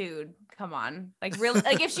 dude, come on. Like, really,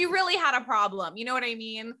 like, if she really had a problem, you know what I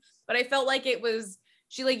mean? But I felt like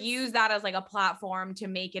she, like, used that as, like, a platform to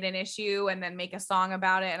make it an issue and then make a song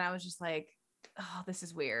about it. And I was just like, oh, this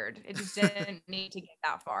is weird. It just didn't need to get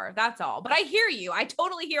that far. That's all. But I hear you. I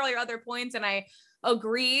totally hear all your other points. And I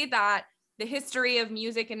agree that the history of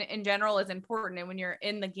music in general is important. And when you're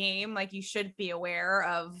in the game, like, you should be aware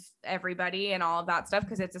of everybody and all of that stuff,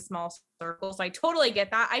 because it's a small circle. So I totally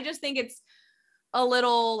get that. I just think it's a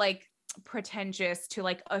little, like, pretentious to,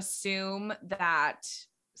 like, assume that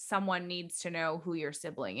someone needs to know who your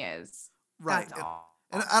sibling is. Right. That's all.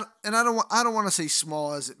 And I don't want to say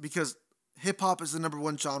small as it, because hip hop is the number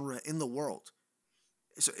one genre in the world.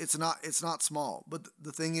 So it's not small. But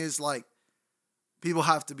the thing is, like, people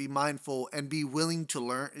have to be mindful and be willing to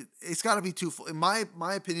learn. It's got to be twofold. In my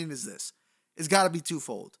opinion is this. It's got to be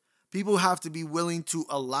twofold. People have to be willing to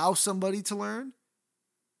allow somebody to learn,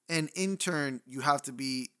 and in turn, you have to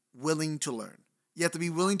be willing to learn. You have to be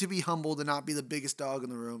willing to be humbled and not be the biggest dog in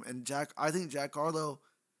the room. And I think Jack Harlow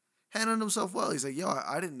handled himself well. He's like, yo,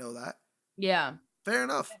 I didn't know that. Yeah. Fair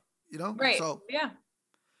enough. You know? Right. So, yeah.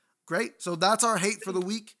 Great. So that's our hate for the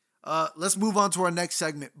week. Let's move on to our next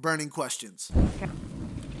segment, Burning Questions.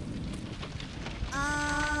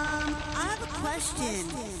 I have a question.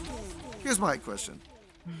 Here's my question.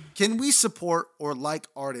 Can we support or like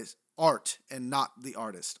art and not the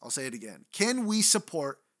artist? I'll say it again. Can we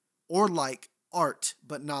support or like art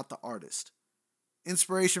but not the artist?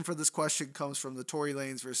 Inspiration for this question comes from the Tory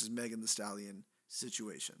Lanez versus Megan Thee Stallion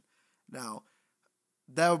situation. Now,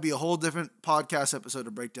 that would be a whole different podcast episode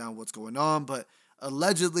to break down what's going on, but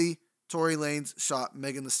allegedly, Tory Lanez shot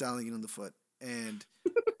Megan Thee Stallion in the foot. And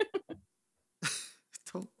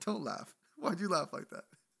don't laugh. Why'd you laugh like that?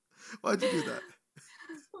 Why'd you do that?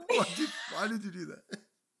 Why did you do that?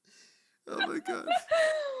 Oh my god!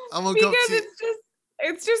 I'm gonna because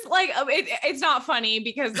it's just like, it's not funny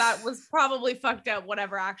because that was probably fucked up,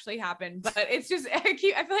 whatever actually happened. But it's just, I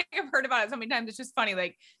feel like I've heard about it so many times. It's just funny.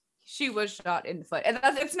 Like, she was shot in the foot, and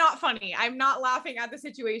it's not funny. I'm not laughing at the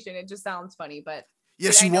situation. It just sounds funny, but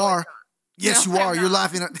yes, you are. Yes, you are. You're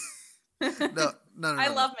laughing at. No. I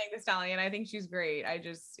love Megan Thee Stallion. I think she's great.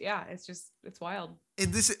 It's wild.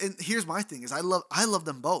 And here's my thing is I love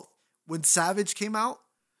them both. When Savage came out,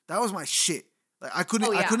 that was my shit. Like, I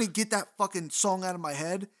couldn't get that fucking song out of my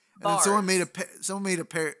head. And then someone made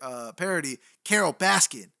a parody. Carole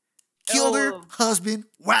Baskin killed her husband,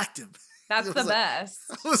 whacked him. That's the best.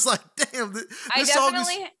 I was like, damn. I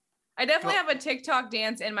definitely have a TikTok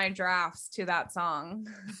dance in my drafts to that song.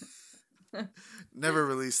 Never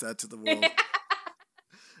release that to the world.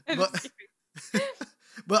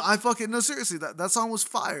 But I fucking, no, seriously, that song was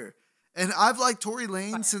fire. And I've liked Tory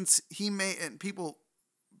Lanez since he made, and people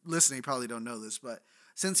listening probably don't know this, but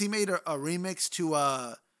since he made a remix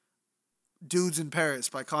to Dudes in Paris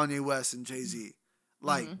by Kanye West and Jay-Z.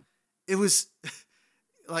 Like, it was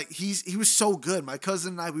like he was so good. My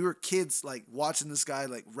cousin and I, we were kids, like, watching this guy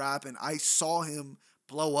like rap, and I saw him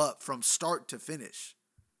blow up from start to finish.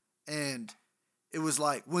 And it was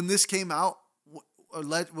like, when this came out,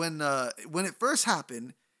 when it first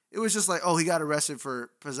happened, it was just like, oh, he got arrested for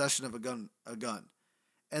possession of a gun.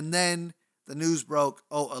 And then the news broke,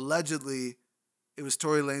 oh, allegedly it was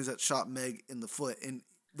Tory Lanez that shot Meg in the foot. And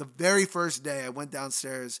the very first day I went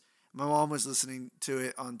downstairs, my mom was listening to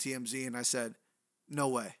it on TMZ, and I said, no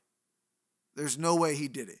way. There's no way he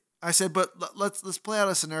did it. I said, but let's play out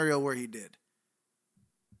a scenario where he did.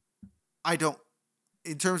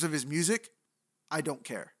 In terms of his music, I don't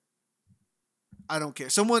care.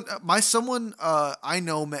 Someone I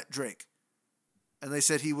know met Drake. and they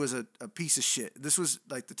said he was a piece of shit. This was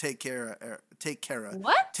like the Take Care era.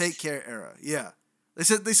 Yeah.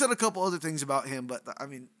 They said a couple other things about him, but I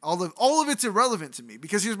mean, all of it's irrelevant to me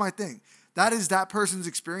because here's my thing. That is that person's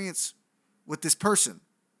experience with this person.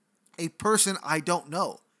 A person I don't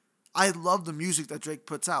know. I love the music that Drake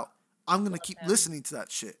puts out. I'm going to keep listening to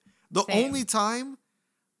that shit. The only time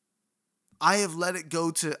I have let it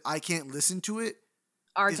go to I can't listen to it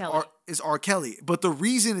is R. Kelly. But the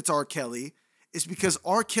reason it's R. Kelly is because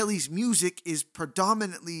R. Kelly's music is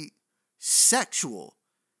predominantly sexual.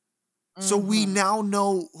 So we now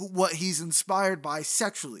know what he's inspired by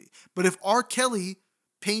sexually. But if R. Kelly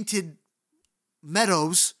painted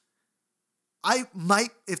meadows, I might,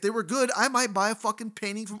 if they were good, I might buy a fucking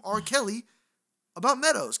painting from R. Kelly about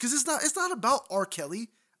meadows. Because it's not about R. Kelly.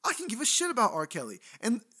 I can give a shit about R. Kelly.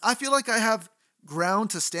 And I feel like I have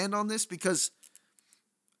ground to stand on this because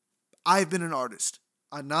I've been an artist.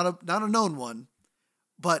 I'm not a known one,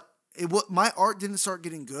 but my art didn't start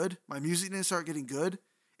getting good. My music didn't start getting good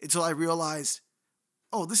until I realized,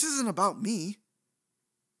 oh, this isn't about me.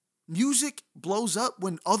 Music blows up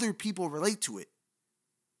when other people relate to it.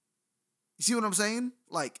 You see what I'm saying?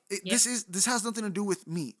 Like, this has nothing to do with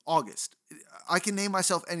me, August. I can name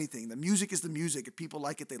myself anything. The music is the music. If people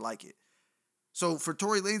like it, they like it. So for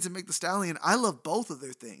Tory Lanez and Meg Thee Stallion, I love both of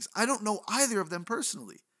their things. I don't know either of them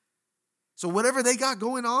personally. So whatever they got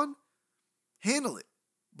going on, handle it.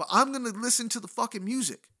 But I'm going to listen to the fucking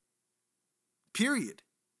music. Period.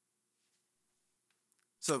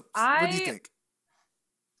 So what do you think?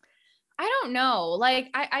 I don't know. Like,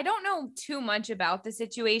 I don't know too much about the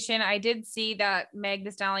situation. I did see that Meg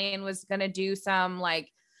Thee Stallion was going to do some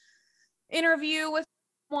like interview with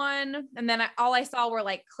one. And then all I saw were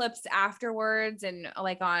like clips afterwards, and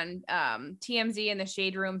like on TMZ in the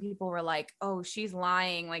Shade Room, people were like, oh, she's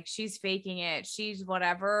lying. Like, she's faking it. She's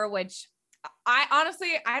whatever, which I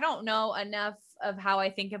honestly, I don't know enough of how I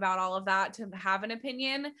think about all of that to have an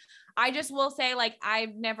opinion. I just will say, like,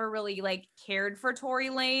 I've never really like cared for Tory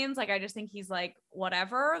Lanez. Like, I just think he's like,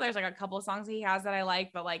 whatever. There's like a couple of songs he has that I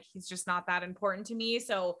like, but like, he's just not that important to me.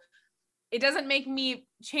 So it doesn't make me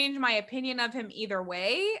change my opinion of him either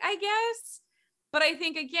way, I guess. But I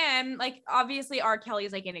think, again, like, obviously R. Kelly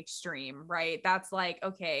is like an extreme, right? That's like,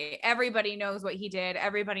 okay, everybody knows what he did.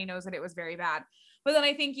 Everybody knows that it was very bad. But then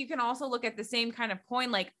I think you can also look at the same kind of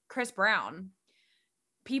coin, like Chris Brown.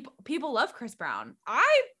 People love Chris Brown.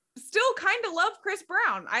 I still kind of love Chris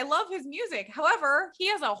Brown. I love his music. However, he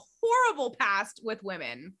has a horrible past with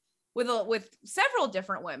women, with several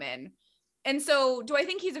different women. And so do I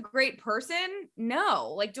think he's a great person?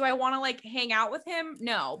 No. Like, do I want to like hang out with him?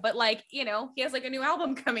 No. But like, you know, he has like a new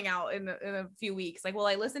album coming out in a few weeks. Like, will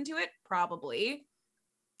I listen to it? Probably.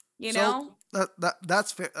 You know?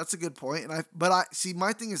 That's fair. That's a good point. But I see,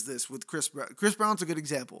 my thing is this with Chris Brown. Chris Brown's a good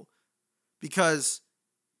example because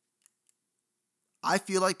I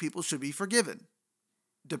feel like people should be forgiven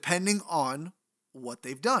depending on what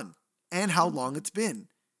they've done and how long it's been.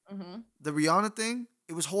 Mm-hmm. The Rihanna thing,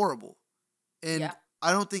 it was horrible. And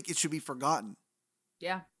I don't think it should be forgotten.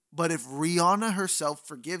 Yeah. But if Rihanna herself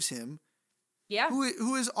forgives him,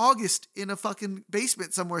 who is August in a fucking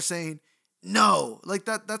basement somewhere saying, no, like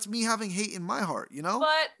that's me having hate in my heart, you know?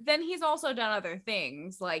 But then he's also done other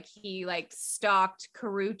things. Like, he like stalked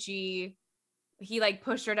Karrueche. He like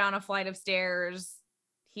pushed her down a flight of stairs.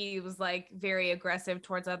 He was like very aggressive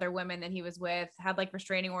towards other women that he was with, had like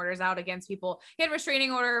restraining orders out against people. He had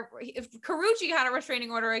Karrueche had a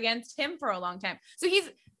restraining order against him for a long time. So he's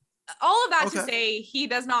all of that to say he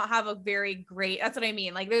does not have a very great, that's what I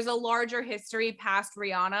mean. Like, there's a larger history past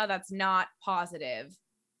Rihanna that's not positive.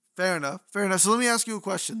 Fair enough. So let me ask you a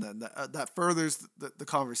question then that furthers the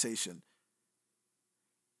conversation.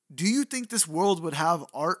 Do you think this world would have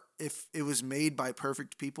art if it was made by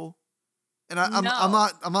perfect people? And I'm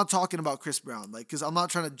not talking about Chris Brown, like, because I'm not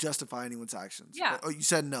trying to justify anyone's actions. Yeah. Oh, you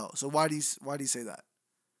said no. So why do you say that?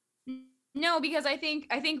 No, because I think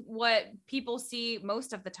what people see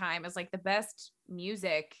most of the time is like the best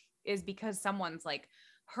music is because someone's like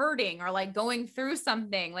hurting or like going through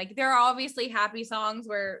something. Like, there are obviously happy songs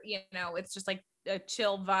where, you know, it's just like a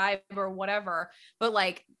chill vibe or whatever, but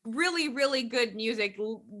like really, really good music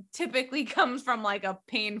typically comes from like a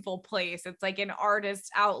painful place. It's like an artist's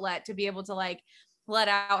outlet to be able to like let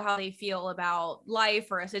out how they feel about life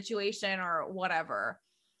or a situation or whatever.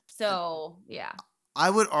 So yeah, I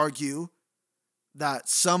would argue that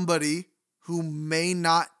somebody who may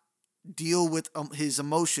not deal with his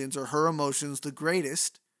emotions or her emotions the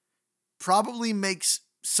greatest probably makes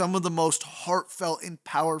some of the most heartfelt and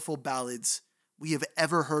powerful ballads we have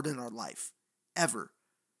ever heard in our life. Ever.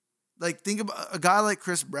 Like, think about a guy like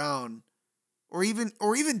Chris Brown or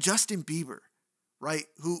even Justin Bieber, right?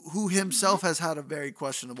 Who himself has had a very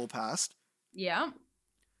questionable past. Yeah.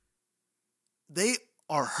 They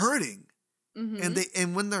are hurting. Mm-hmm.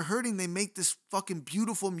 And when they're hurting, they make this fucking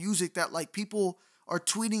beautiful music that like people are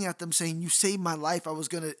tweeting at them saying, "You saved my life. I was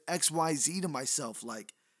gonna XYZ to myself."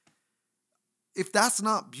 Like, if that's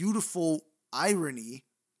not beautiful irony,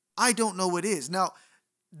 I don't know what is. Now,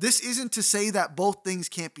 this isn't to say that both things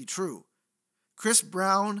can't be true. Chris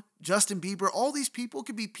Brown, Justin Bieber, all these people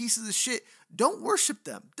could be pieces of shit. Don't worship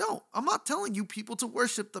them. Don't. I'm not telling you people to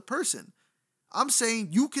worship the person. I'm saying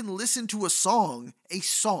you can listen to a song,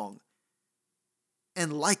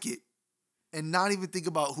 and like it and not even think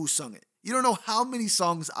about who sung it. You don't know how many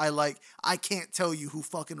songs I like. I can't tell you who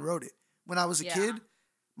fucking wrote it. When I was a kid,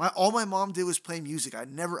 all my mom did was play music. I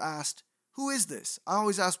never asked, who is this? I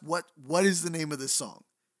always asked, what is the name of this song?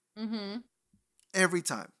 Mm-hmm. Every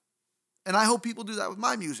time. And I hope people do that with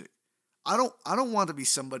my music. I don't want to be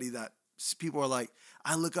somebody that people are like,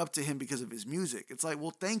 I look up to him because of his music. It's like,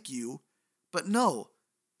 well, thank you, but no.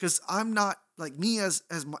 Because I'm not, like, me as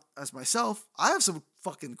myself, I have some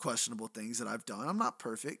fucking questionable things that I've done. I'm not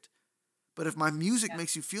perfect. But if my music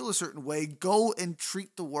makes you feel a certain way, go and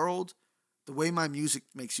treat the world the way my music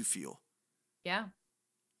makes you feel. Yeah.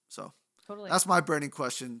 So, totally. That's my burning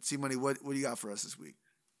question. C-Money, what do you got for us this week?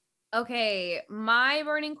 Okay, my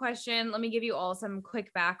burning question, let me give you all some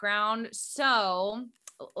quick background. So,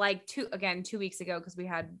 like 2 weeks ago, because we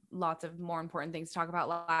had lots of more important things to talk about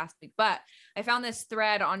last week, but I found this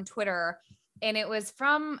thread on Twitter, and it was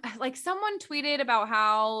from like someone tweeted about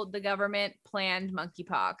how the government planned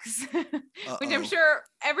monkeypox, which I'm sure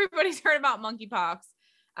everybody's heard about monkeypox.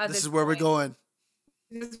 This is where we're going.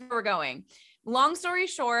 This is where we're going. Long story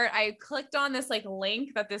short, I clicked on this like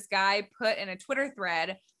link that this guy put in a Twitter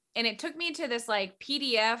thread, and it took me to this like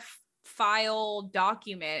PDF file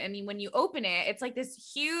document. And when you open it, it's like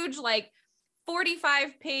this huge, like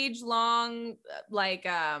 45-page long, like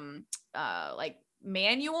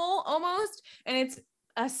manual almost. And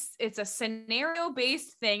it's a scenario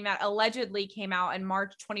based thing that allegedly came out in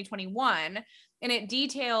March 2021. And it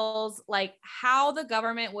details like how the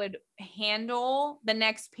government would handle the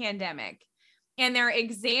next pandemic. And their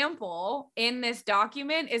example in this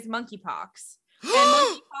document is monkeypox. And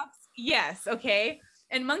monkeypox, yes, okay.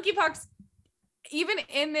 And monkeypox, even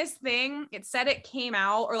in this thing, it said it came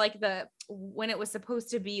out, or like when it was supposed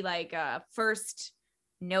to be like first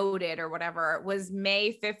noted or whatever, was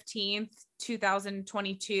May 15th,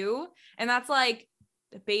 2022. And that's like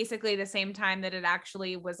basically the same time that it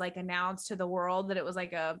actually was like announced to the world that it was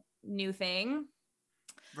like a new thing.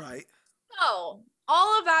 Right. So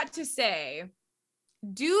all of that to say,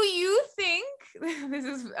 do you think, this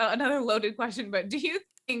is another loaded question, but do you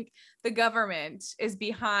think the government is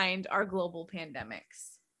behind our global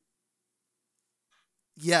pandemics?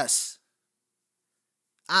 Yes.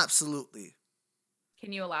 Absolutely.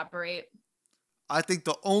 Can you elaborate? I think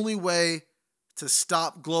the only way to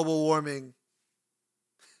stop global warming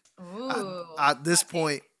at this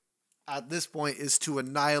point is to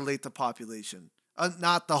annihilate the population.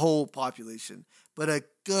 Not the whole population, but a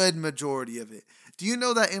good majority of it. Do you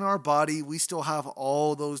know that in our body, we still have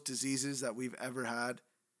all those diseases that we've ever had?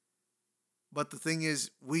 But the thing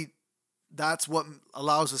is, that's what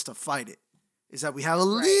allows us to fight it, is that we have a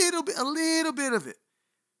little bit of it.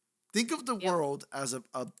 Think of the world as a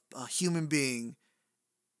human being,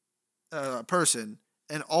 a person,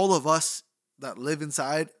 and all of us that live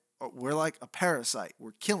inside, we're like a parasite.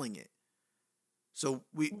 We're killing it. So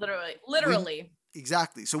literally.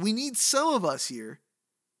 Exactly. So we need some of us here,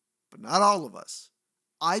 but not all of us.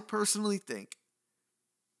 I personally think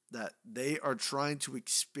that they are trying to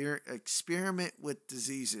experiment with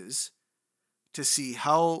diseases to see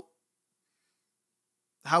how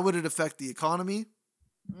would it affect the economy,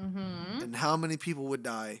 and how many people would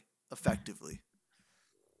die effectively.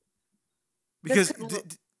 Because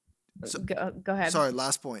go ahead. Sorry,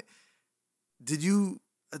 last point.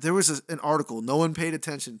 There was an article, no one paid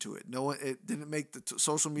attention to it. It didn't make the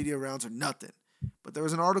social media rounds or nothing. But there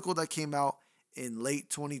was an article that came out in late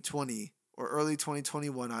 2020 or early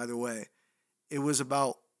 2021, either way. It was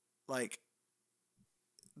about like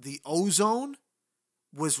the ozone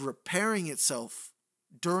was repairing itself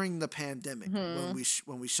during the pandemic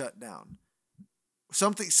when we shut down.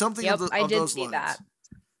 Something yep, of I did those see lines. that.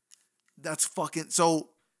 That's fucking.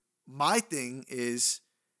 So my thing is,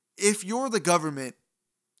 if you're the government,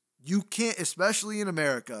 you can't, especially in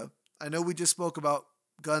America. I know we just spoke about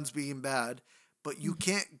guns being bad, but you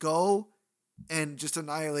can't go and just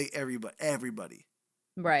annihilate everybody.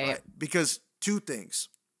 Right. Because two things.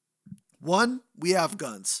 One, we have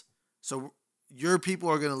guns. So your people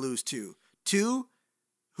are going to lose too. 2,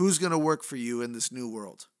 who's going to work for you in this new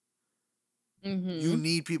world? Mm-hmm. You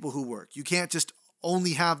need people who work. You can't just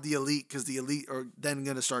only have the elite because the elite are then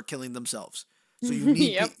going to start killing themselves. So you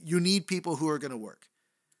need Yep. you need people who are going to work.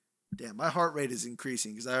 Damn, my heart rate is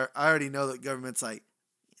increasing because I already know that government's like,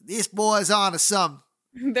 this boy's on to some.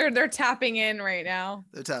 They're tapping in right now.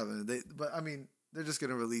 They're tapping it. But I mean, they're just going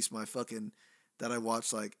to release my fucking, that I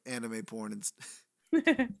watch like anime porn and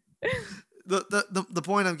the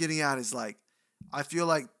point I'm getting at is like, I feel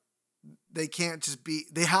like they can't just be,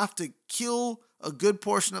 they have to kill a good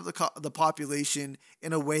portion of the population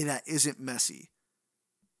in a way that isn't messy.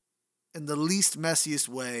 And the least messiest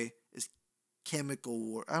way is chemical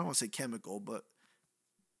war. I don't want to say chemical, but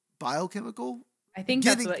biochemical? I think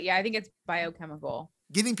I think it's biochemical.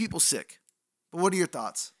 Getting people sick. But what are your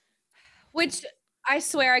thoughts? Which I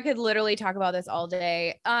swear I could literally talk about this all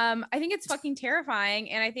day. I think it's fucking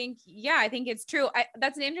terrifying. And I think it's true.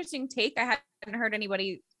 That's an interesting take. I hadn't heard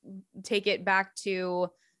anybody take it back to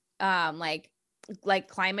like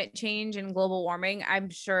climate change and global warming. I'm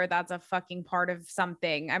sure that's a fucking part of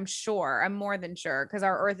something. I'm more than sure, because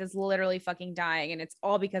our earth is literally fucking dying and it's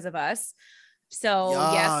all because of us. So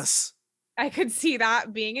yes, I could see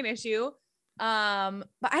that being an issue. But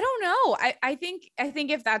I don't know. I think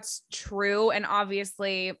if that's true, and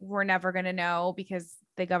obviously we're never going to know because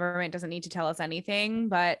the government doesn't need to tell us anything.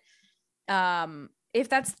 But if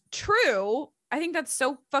that's true, I think that's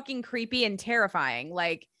so fucking creepy and terrifying.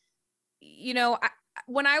 Like, you know,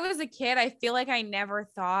 when I was a kid, I feel like I never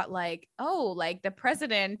thought like, oh, like the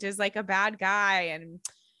president is like a bad guy, and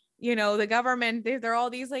you know, the government, they're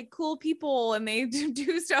all these like cool people and they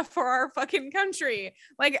do stuff for our fucking country.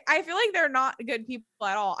 Like, I feel like they're not good people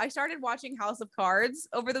at all. I started watching House of Cards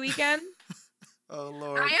over the weekend. Oh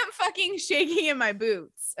Lord. I am fucking shaking in my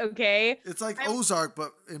boots. Okay. It's like Ozark,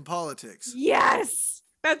 but in politics. Yes.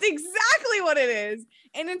 That's exactly what it is.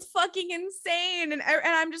 And it's fucking insane. And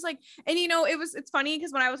I'm just like, and you know, it's funny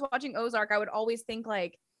because when I was watching Ozark, I would always think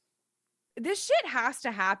like, this shit has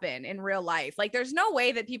to happen in real life. Like, there's no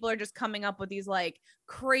way that people are just coming up with these like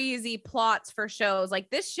crazy plots for shows. Like,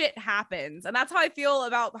 this shit happens. And that's how I feel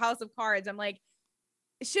about House of Cards. I'm like,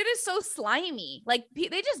 shit is so slimy. Like,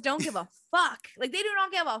 they just don't give a fuck. Like, they do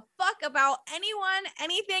not give a fuck about anyone,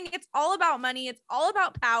 anything. It's all about money. It's all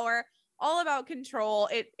about power, all about control.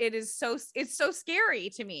 It's so scary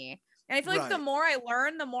to me. And I feel like the more I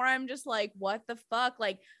learn, the more I'm just like, what the fuck?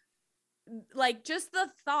 Like just the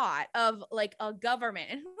thought of like a government,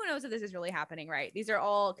 and who knows if this is really happening, right? These are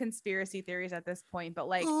all conspiracy theories at this point, but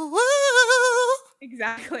like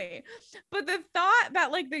exactly. But the thought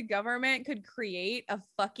that like the government could create a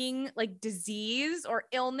fucking like disease or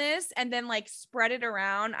illness and then like spread it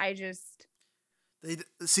around, I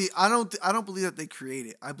don't believe that they create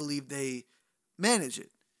it. I believe they manage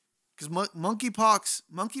it. Because monkeypox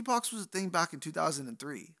was a thing back in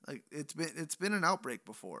 2003. Like, it's been an outbreak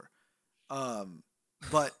before.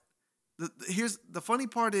 But here's the funny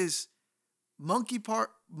part is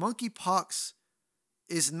monkeypox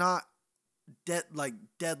is not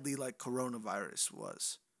deadly like coronavirus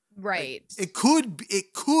was. right. Like, it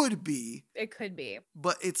could be,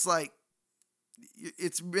 but it's like,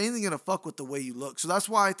 it's mainly gonna fuck with the way you look. So that's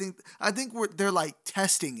why I think they're like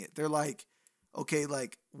testing it. They're like, okay,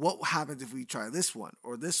 like what happens if we try this one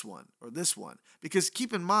or this one or this one? Because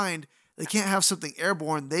keep in mind, they can't have something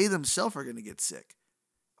airborne. They themselves are going to get sick.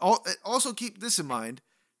 Also, keep this in mind.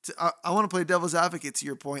 I want to play devil's advocate to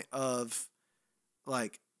your point of,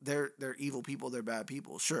 like, they're evil people, they're bad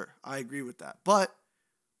people. Sure, I agree with that. But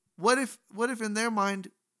what if in their mind,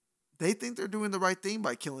 they think they're doing the right thing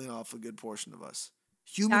by killing off a good portion of us?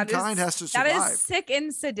 Humankind has to survive. That is sick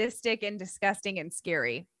and sadistic and disgusting and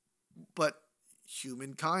scary. But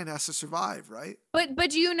humankind has to survive, right? But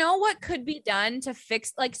do you know what could be done to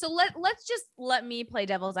fix, like, so let me play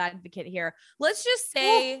devil's advocate here. Let's just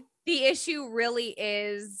say the issue really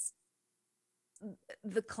is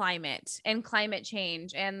the climate and climate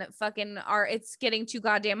change and fucking it's getting too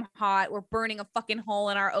goddamn hot. We're burning a fucking hole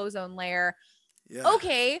in our ozone layer. Yeah.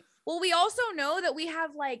 Okay. Well, we also know that we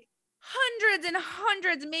have like hundreds and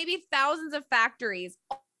hundreds, maybe thousands of factories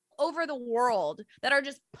over the world that are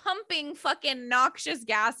just pumping fucking noxious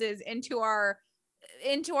gases into our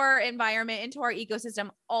environment, into our ecosystem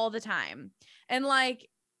all the time. And like,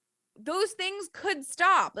 those things could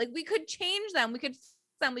stop. Like, we could change them. We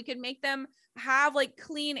could make them have like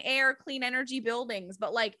clean air, clean energy buildings.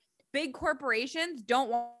 But like, big corporations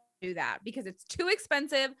don't want to do that because it's too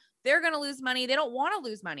expensive. They're going to lose money. They don't want to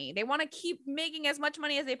lose money. They want to keep making as much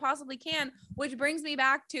money as they possibly can, which brings me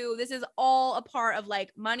back to, this is all a part of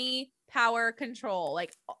like money, power, control.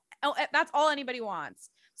 Like, that's all anybody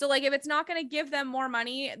wants. So like if it's not going to give them more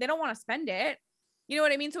money, they don't want to spend it. You know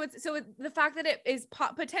what I mean? So the fact that it is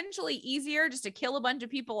potentially easier just to kill a bunch of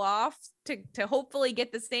people off to hopefully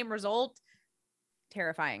get the same result.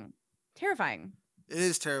 Terrifying. Terrifying. It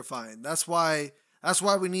is terrifying. That's why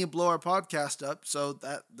we need to blow our podcast up so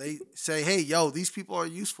that they say, hey, yo, these people are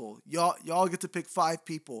useful. Y'all get to pick 5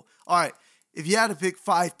 people. All right. If you had to pick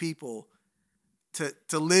 5 people to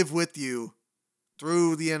live with you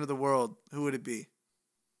through the end of the world, who would it be?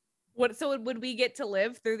 What? So would we get to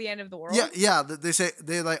live through the end of the world? Yeah. They say,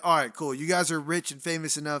 they're like, all right, cool. You guys are rich and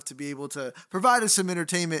famous enough to be able to provide us some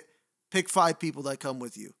entertainment. Pick 5 people that come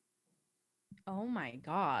with you. Oh my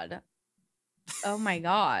God. Oh my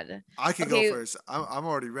God. I can go first. I'm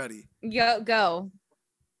already ready. Go.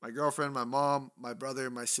 My girlfriend, my mom, my brother,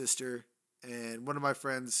 my sister, and one of my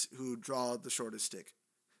friends who draw the shortest stick.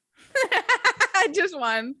 Just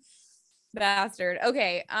one. Bastard.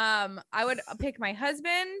 Okay. I would pick my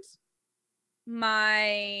husband.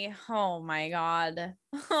 Oh my God.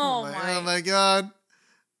 Oh my God.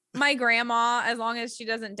 My grandma, as long as she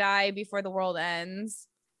doesn't die before the world ends.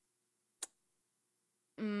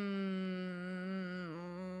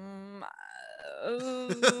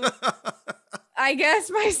 I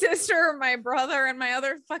guess my sister, my brother, and my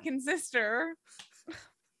other fucking sister.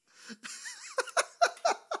 But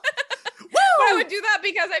I would do that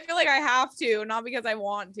because I feel like I have to, not because I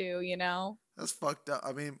want to, you know? That's fucked up.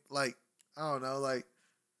 I mean, like, I don't know, like,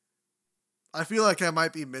 I feel like I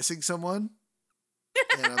might be missing someone.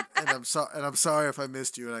 And I'm sorry if I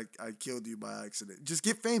missed you and I killed you by accident. Just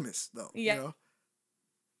get famous though. Yeah. You know?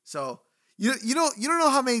 So you don't know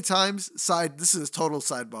how many times this is a total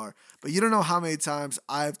sidebar, but you don't know how many times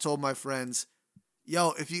I've told my friends,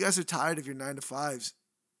 yo, if you guys are tired of your 9-to-5s,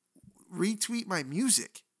 retweet my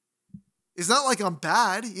music. It's not like I'm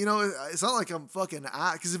bad, you know, it's not like I'm fucking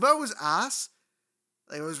ass. Because if I was ass,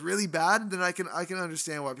 like it was really bad, then I can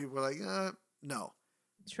understand why people are like, no.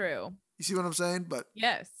 True. You see what I'm saying? But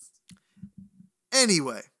yes.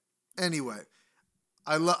 Anyway,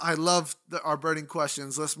 I love our burning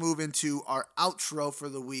questions. Let's move into our outro for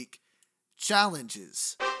the week.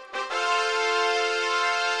 Challenges.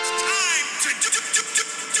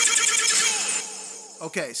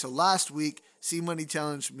 Okay, so last week, C Money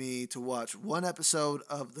challenged me to watch one episode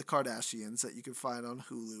of The Kardashians that you can find on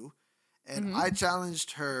Hulu. And I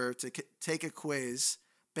challenged her to take a quiz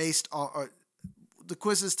based on... the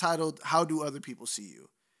quiz is titled, How Do Other People See You?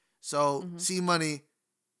 So, C Money,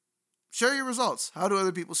 share your results. How do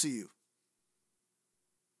other people see you?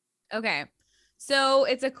 Okay. So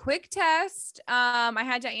it's a quick test. I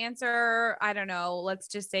had to answer, I don't know, let's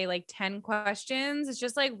just say like 10 questions. It's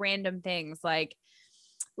just like random things like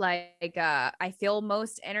I feel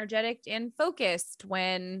most energetic and focused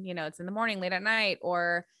when, you know, it's in the morning, late at night,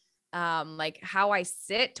 or like how I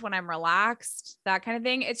sit when I'm relaxed, that kind of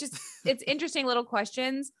thing. It's interesting little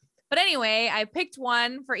questions. But anyway, I picked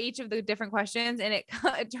one for each of the different questions, and it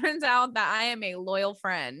turns out that I am a loyal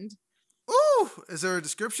friend. Ooh, is there a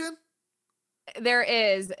description? There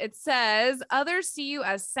is. It says, others see you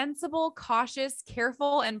as sensible, cautious,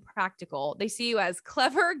 careful, and practical. They see you as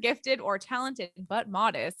clever, gifted, or talented, but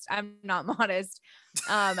modest. I'm not modest.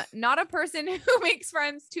 Not a person who makes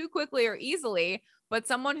friends too quickly or easily, but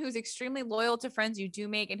someone who's extremely loyal to friends you do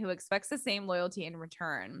make and who expects the same loyalty in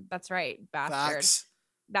return. That's right, bastard. Facts.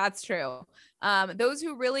 That's true. Those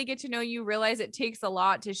who really get to know you realize it takes a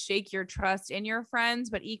lot to shake your trust in your friends,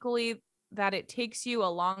 but equally that it takes you a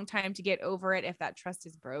long time to get over it if that trust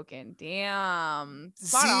is broken. Damn.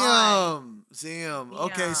 Zam.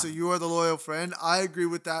 Okay, so you are the loyal friend. I agree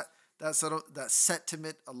with that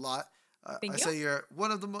sentiment a lot. Thank you. Say you're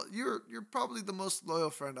one of the you're probably the most loyal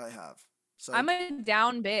friend I have. So I'm a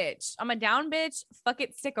down bitch. Fuck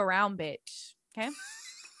it, stick around, bitch. Okay.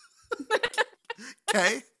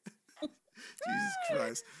 Okay. Jesus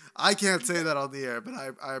Christ. I can't say that on the air, but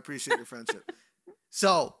I appreciate your friendship.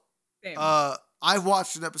 So, Same. I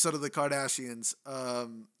watched an episode of The Kardashians.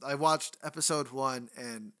 I watched episode 1,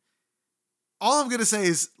 and all I'm going to say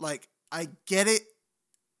is, like, I get it,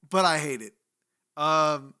 but I hate it.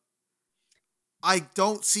 I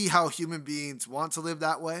don't see how human beings want to live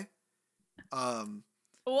that way.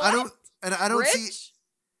 What? I don't Rich? see.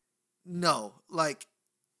 No, like,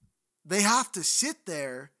 they have to sit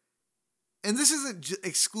there, and this isn't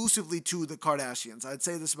exclusively to the Kardashians. I'd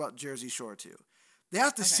say this about Jersey Shore too. They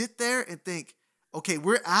have to sit there and think, okay,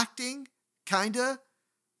 we're acting kinda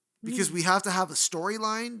because we have to have a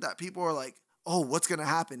storyline that people are like, oh, what's gonna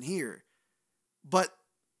happen here? But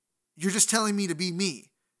you're just telling me to be me.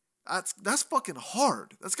 That's fucking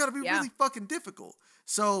hard. That's gotta be really fucking difficult.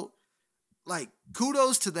 So, like,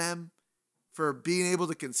 kudos to them. for being able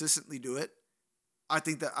to consistently do it. I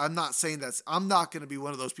think that I'm not going to be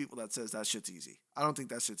one of those people that says that shit's easy. I don't think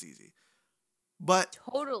that shit's easy. But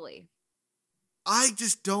Totally. I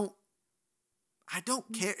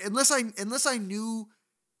don't care unless I knew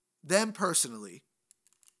them personally.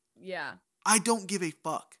 Yeah. I don't give a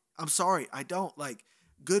fuck. I'm sorry. I don't. Like,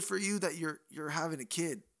 good for you that you're having a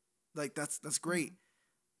kid. Like, that's great.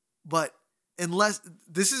 But unless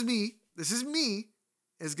this is me,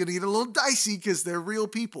 it's going to get a little dicey because they're real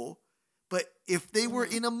people. But if they were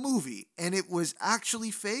in a movie and it was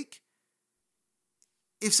actually fake,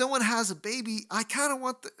 if someone has a baby, I kind of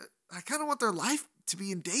want their life to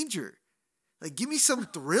be in danger. Like, give me some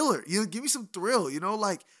thriller. Give me some thrill.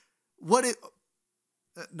 Like, what if?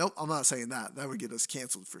 Nope, I'm not saying that. That would get us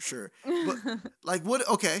canceled for sure. But like, what?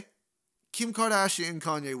 Okay, Kim Kardashian and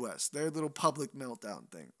Kanye West, their little public meltdown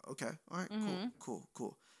thing. Okay, all right,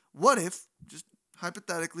 cool. What if, just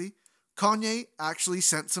hypothetically, Kanye actually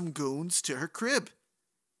sent some goons to her crib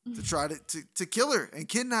to try to kill her and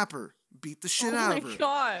kidnap her, beat the shit out of her? Oh my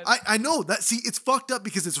God. I know that. See, it's fucked up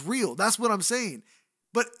because it's real. That's what I'm saying.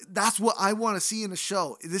 But that's what I want to see in a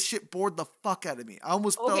show. This shit bored the fuck out of me. I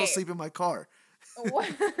almost fell asleep in my car.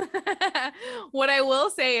 What I will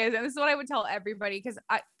say is, and this is what I would tell everybody, because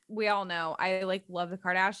we all know I like love the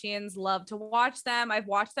Kardashians, love to watch them. I've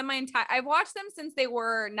watched them since they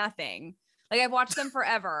were nothing. Like, I've watched them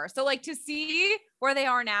forever. So like, to see where they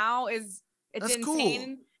are now it's insane.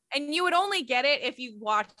 Cool. And you would only get it if you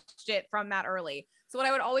watched it from that early. So what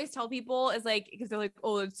I would always tell people is, like, because they're like,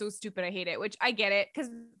 oh, it's so stupid, I hate it, which I get it. Because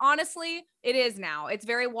honestly, it is now. It's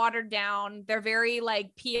very watered down. They're very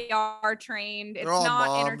like PR trained. It's not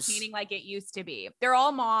moms. Entertaining like it used to be. They're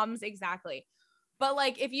all moms. Exactly. But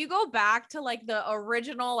like, if you go back to like the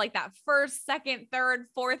original, like that first, second, third,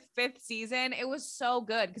 fourth, fifth season, it was so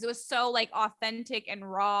good because it was so like authentic and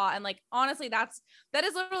raw. And like, honestly, that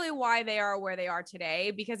is literally why they are where they are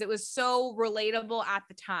today, because it was so relatable at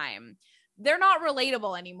the time. They're not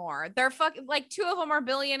relatable anymore. They're fucking, like, two of them are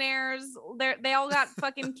billionaires. They all got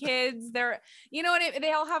fucking kids. They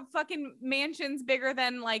all have fucking mansions bigger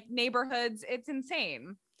than like neighborhoods. It's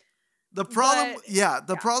insane. The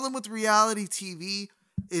problem with reality TV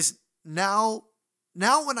is now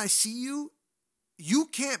when I see you, you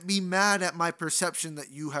can't be mad at my perception that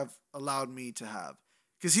you have allowed me to have.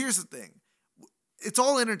 Because here's the thing. It's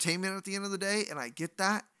all entertainment at the end of the day, and I get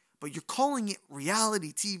that. But you're calling it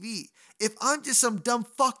reality TV. If I'm just some dumb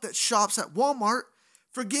fuck that shops at Walmart,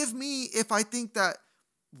 forgive me if I think that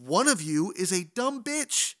one of you is a dumb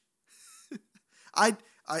bitch. I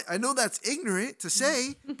know that's ignorant to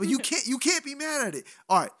say, but you can't be mad at it.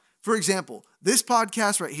 All right. For example, this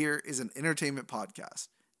podcast right here is an entertainment podcast,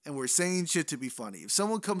 and we're saying shit to be funny. If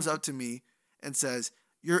someone comes up to me and says,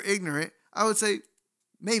 "You're ignorant," I would say,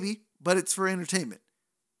 maybe, but it's for entertainment.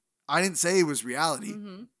 I didn't say it was reality.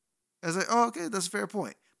 Mm-hmm. I was like, oh, okay, that's a fair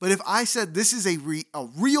point. But if I said this is a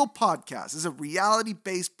real podcast, this is a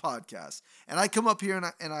reality-based podcast, and I come up here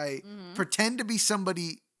and I pretend to be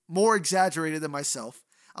somebody more exaggerated than myself,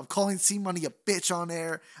 I'm calling C-Money a bitch on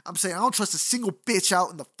air. I'm saying I don't trust a single bitch out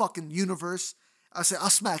in the fucking universe. I say I'll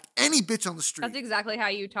smack any bitch on the street. That's exactly how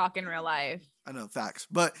you talk in real life. I know, facts.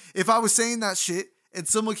 But if I was saying that shit and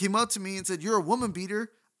someone came up to me and said, "You're a woman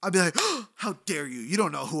beater," I'd be like, oh, how dare you? You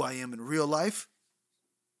don't know who I am in real life.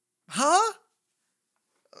 Huh?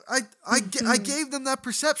 I gave them that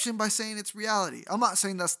perception by saying it's reality. I'm not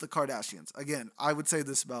saying that's the Kardashians. Again, I would say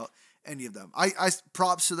this about any of them. I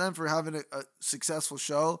props to them for having a successful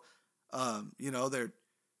show. They're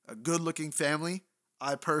a good-looking family.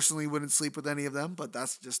 I personally wouldn't sleep with any of them, but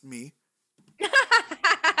that's just me.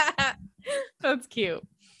 That's cute.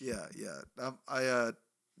 Yeah.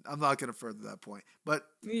 I'm not going to further that point. But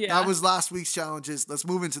that was last week's challenges. Let's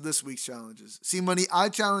move into this week's challenges. C-Money, I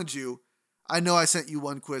challenge you. I know I sent you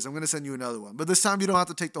one quiz. I'm going to send you another one. But this time you don't have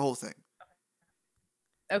to take the whole thing.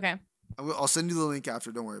 Okay. I'll send you the link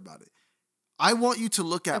after. Don't worry about it. I want you to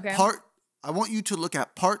look at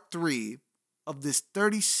part 3 of this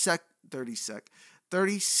 36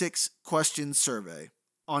 question survey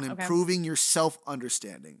on improving your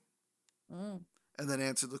self-understanding. And then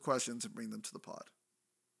answer the questions and bring them to the pod.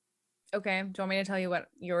 Okay. Do you want me to tell you what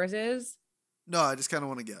yours is? No, I just kind of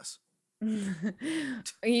want to guess.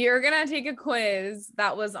 You're going to take a quiz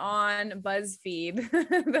that was on BuzzFeed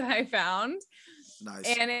that I found. Nice.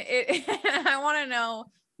 And I want to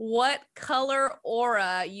know what color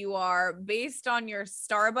aura you are based on your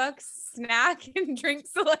Starbucks snack and drink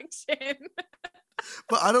selection.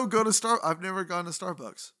 But I don't go to I've never gone to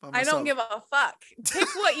Starbucks by I myself. don't give a fuck.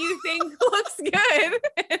 Pick what you think looks good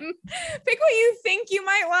and pick what you think you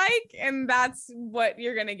might like, and that's what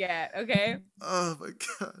you're gonna get. Okay. Oh my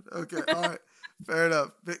god. Okay. All right. Fair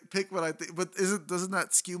enough. Pick what I think. But doesn't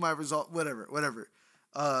that skew my result? Whatever.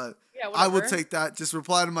 Yeah, I will whatever. take that. Just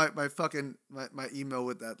reply to my fucking my email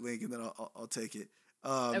with that link, and then I'll take it.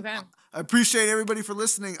 Okay. I appreciate everybody for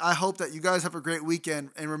listening. I hope that you guys have a great weekend,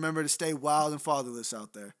 and remember to stay wild and fatherless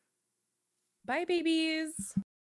out there. Bye, babies.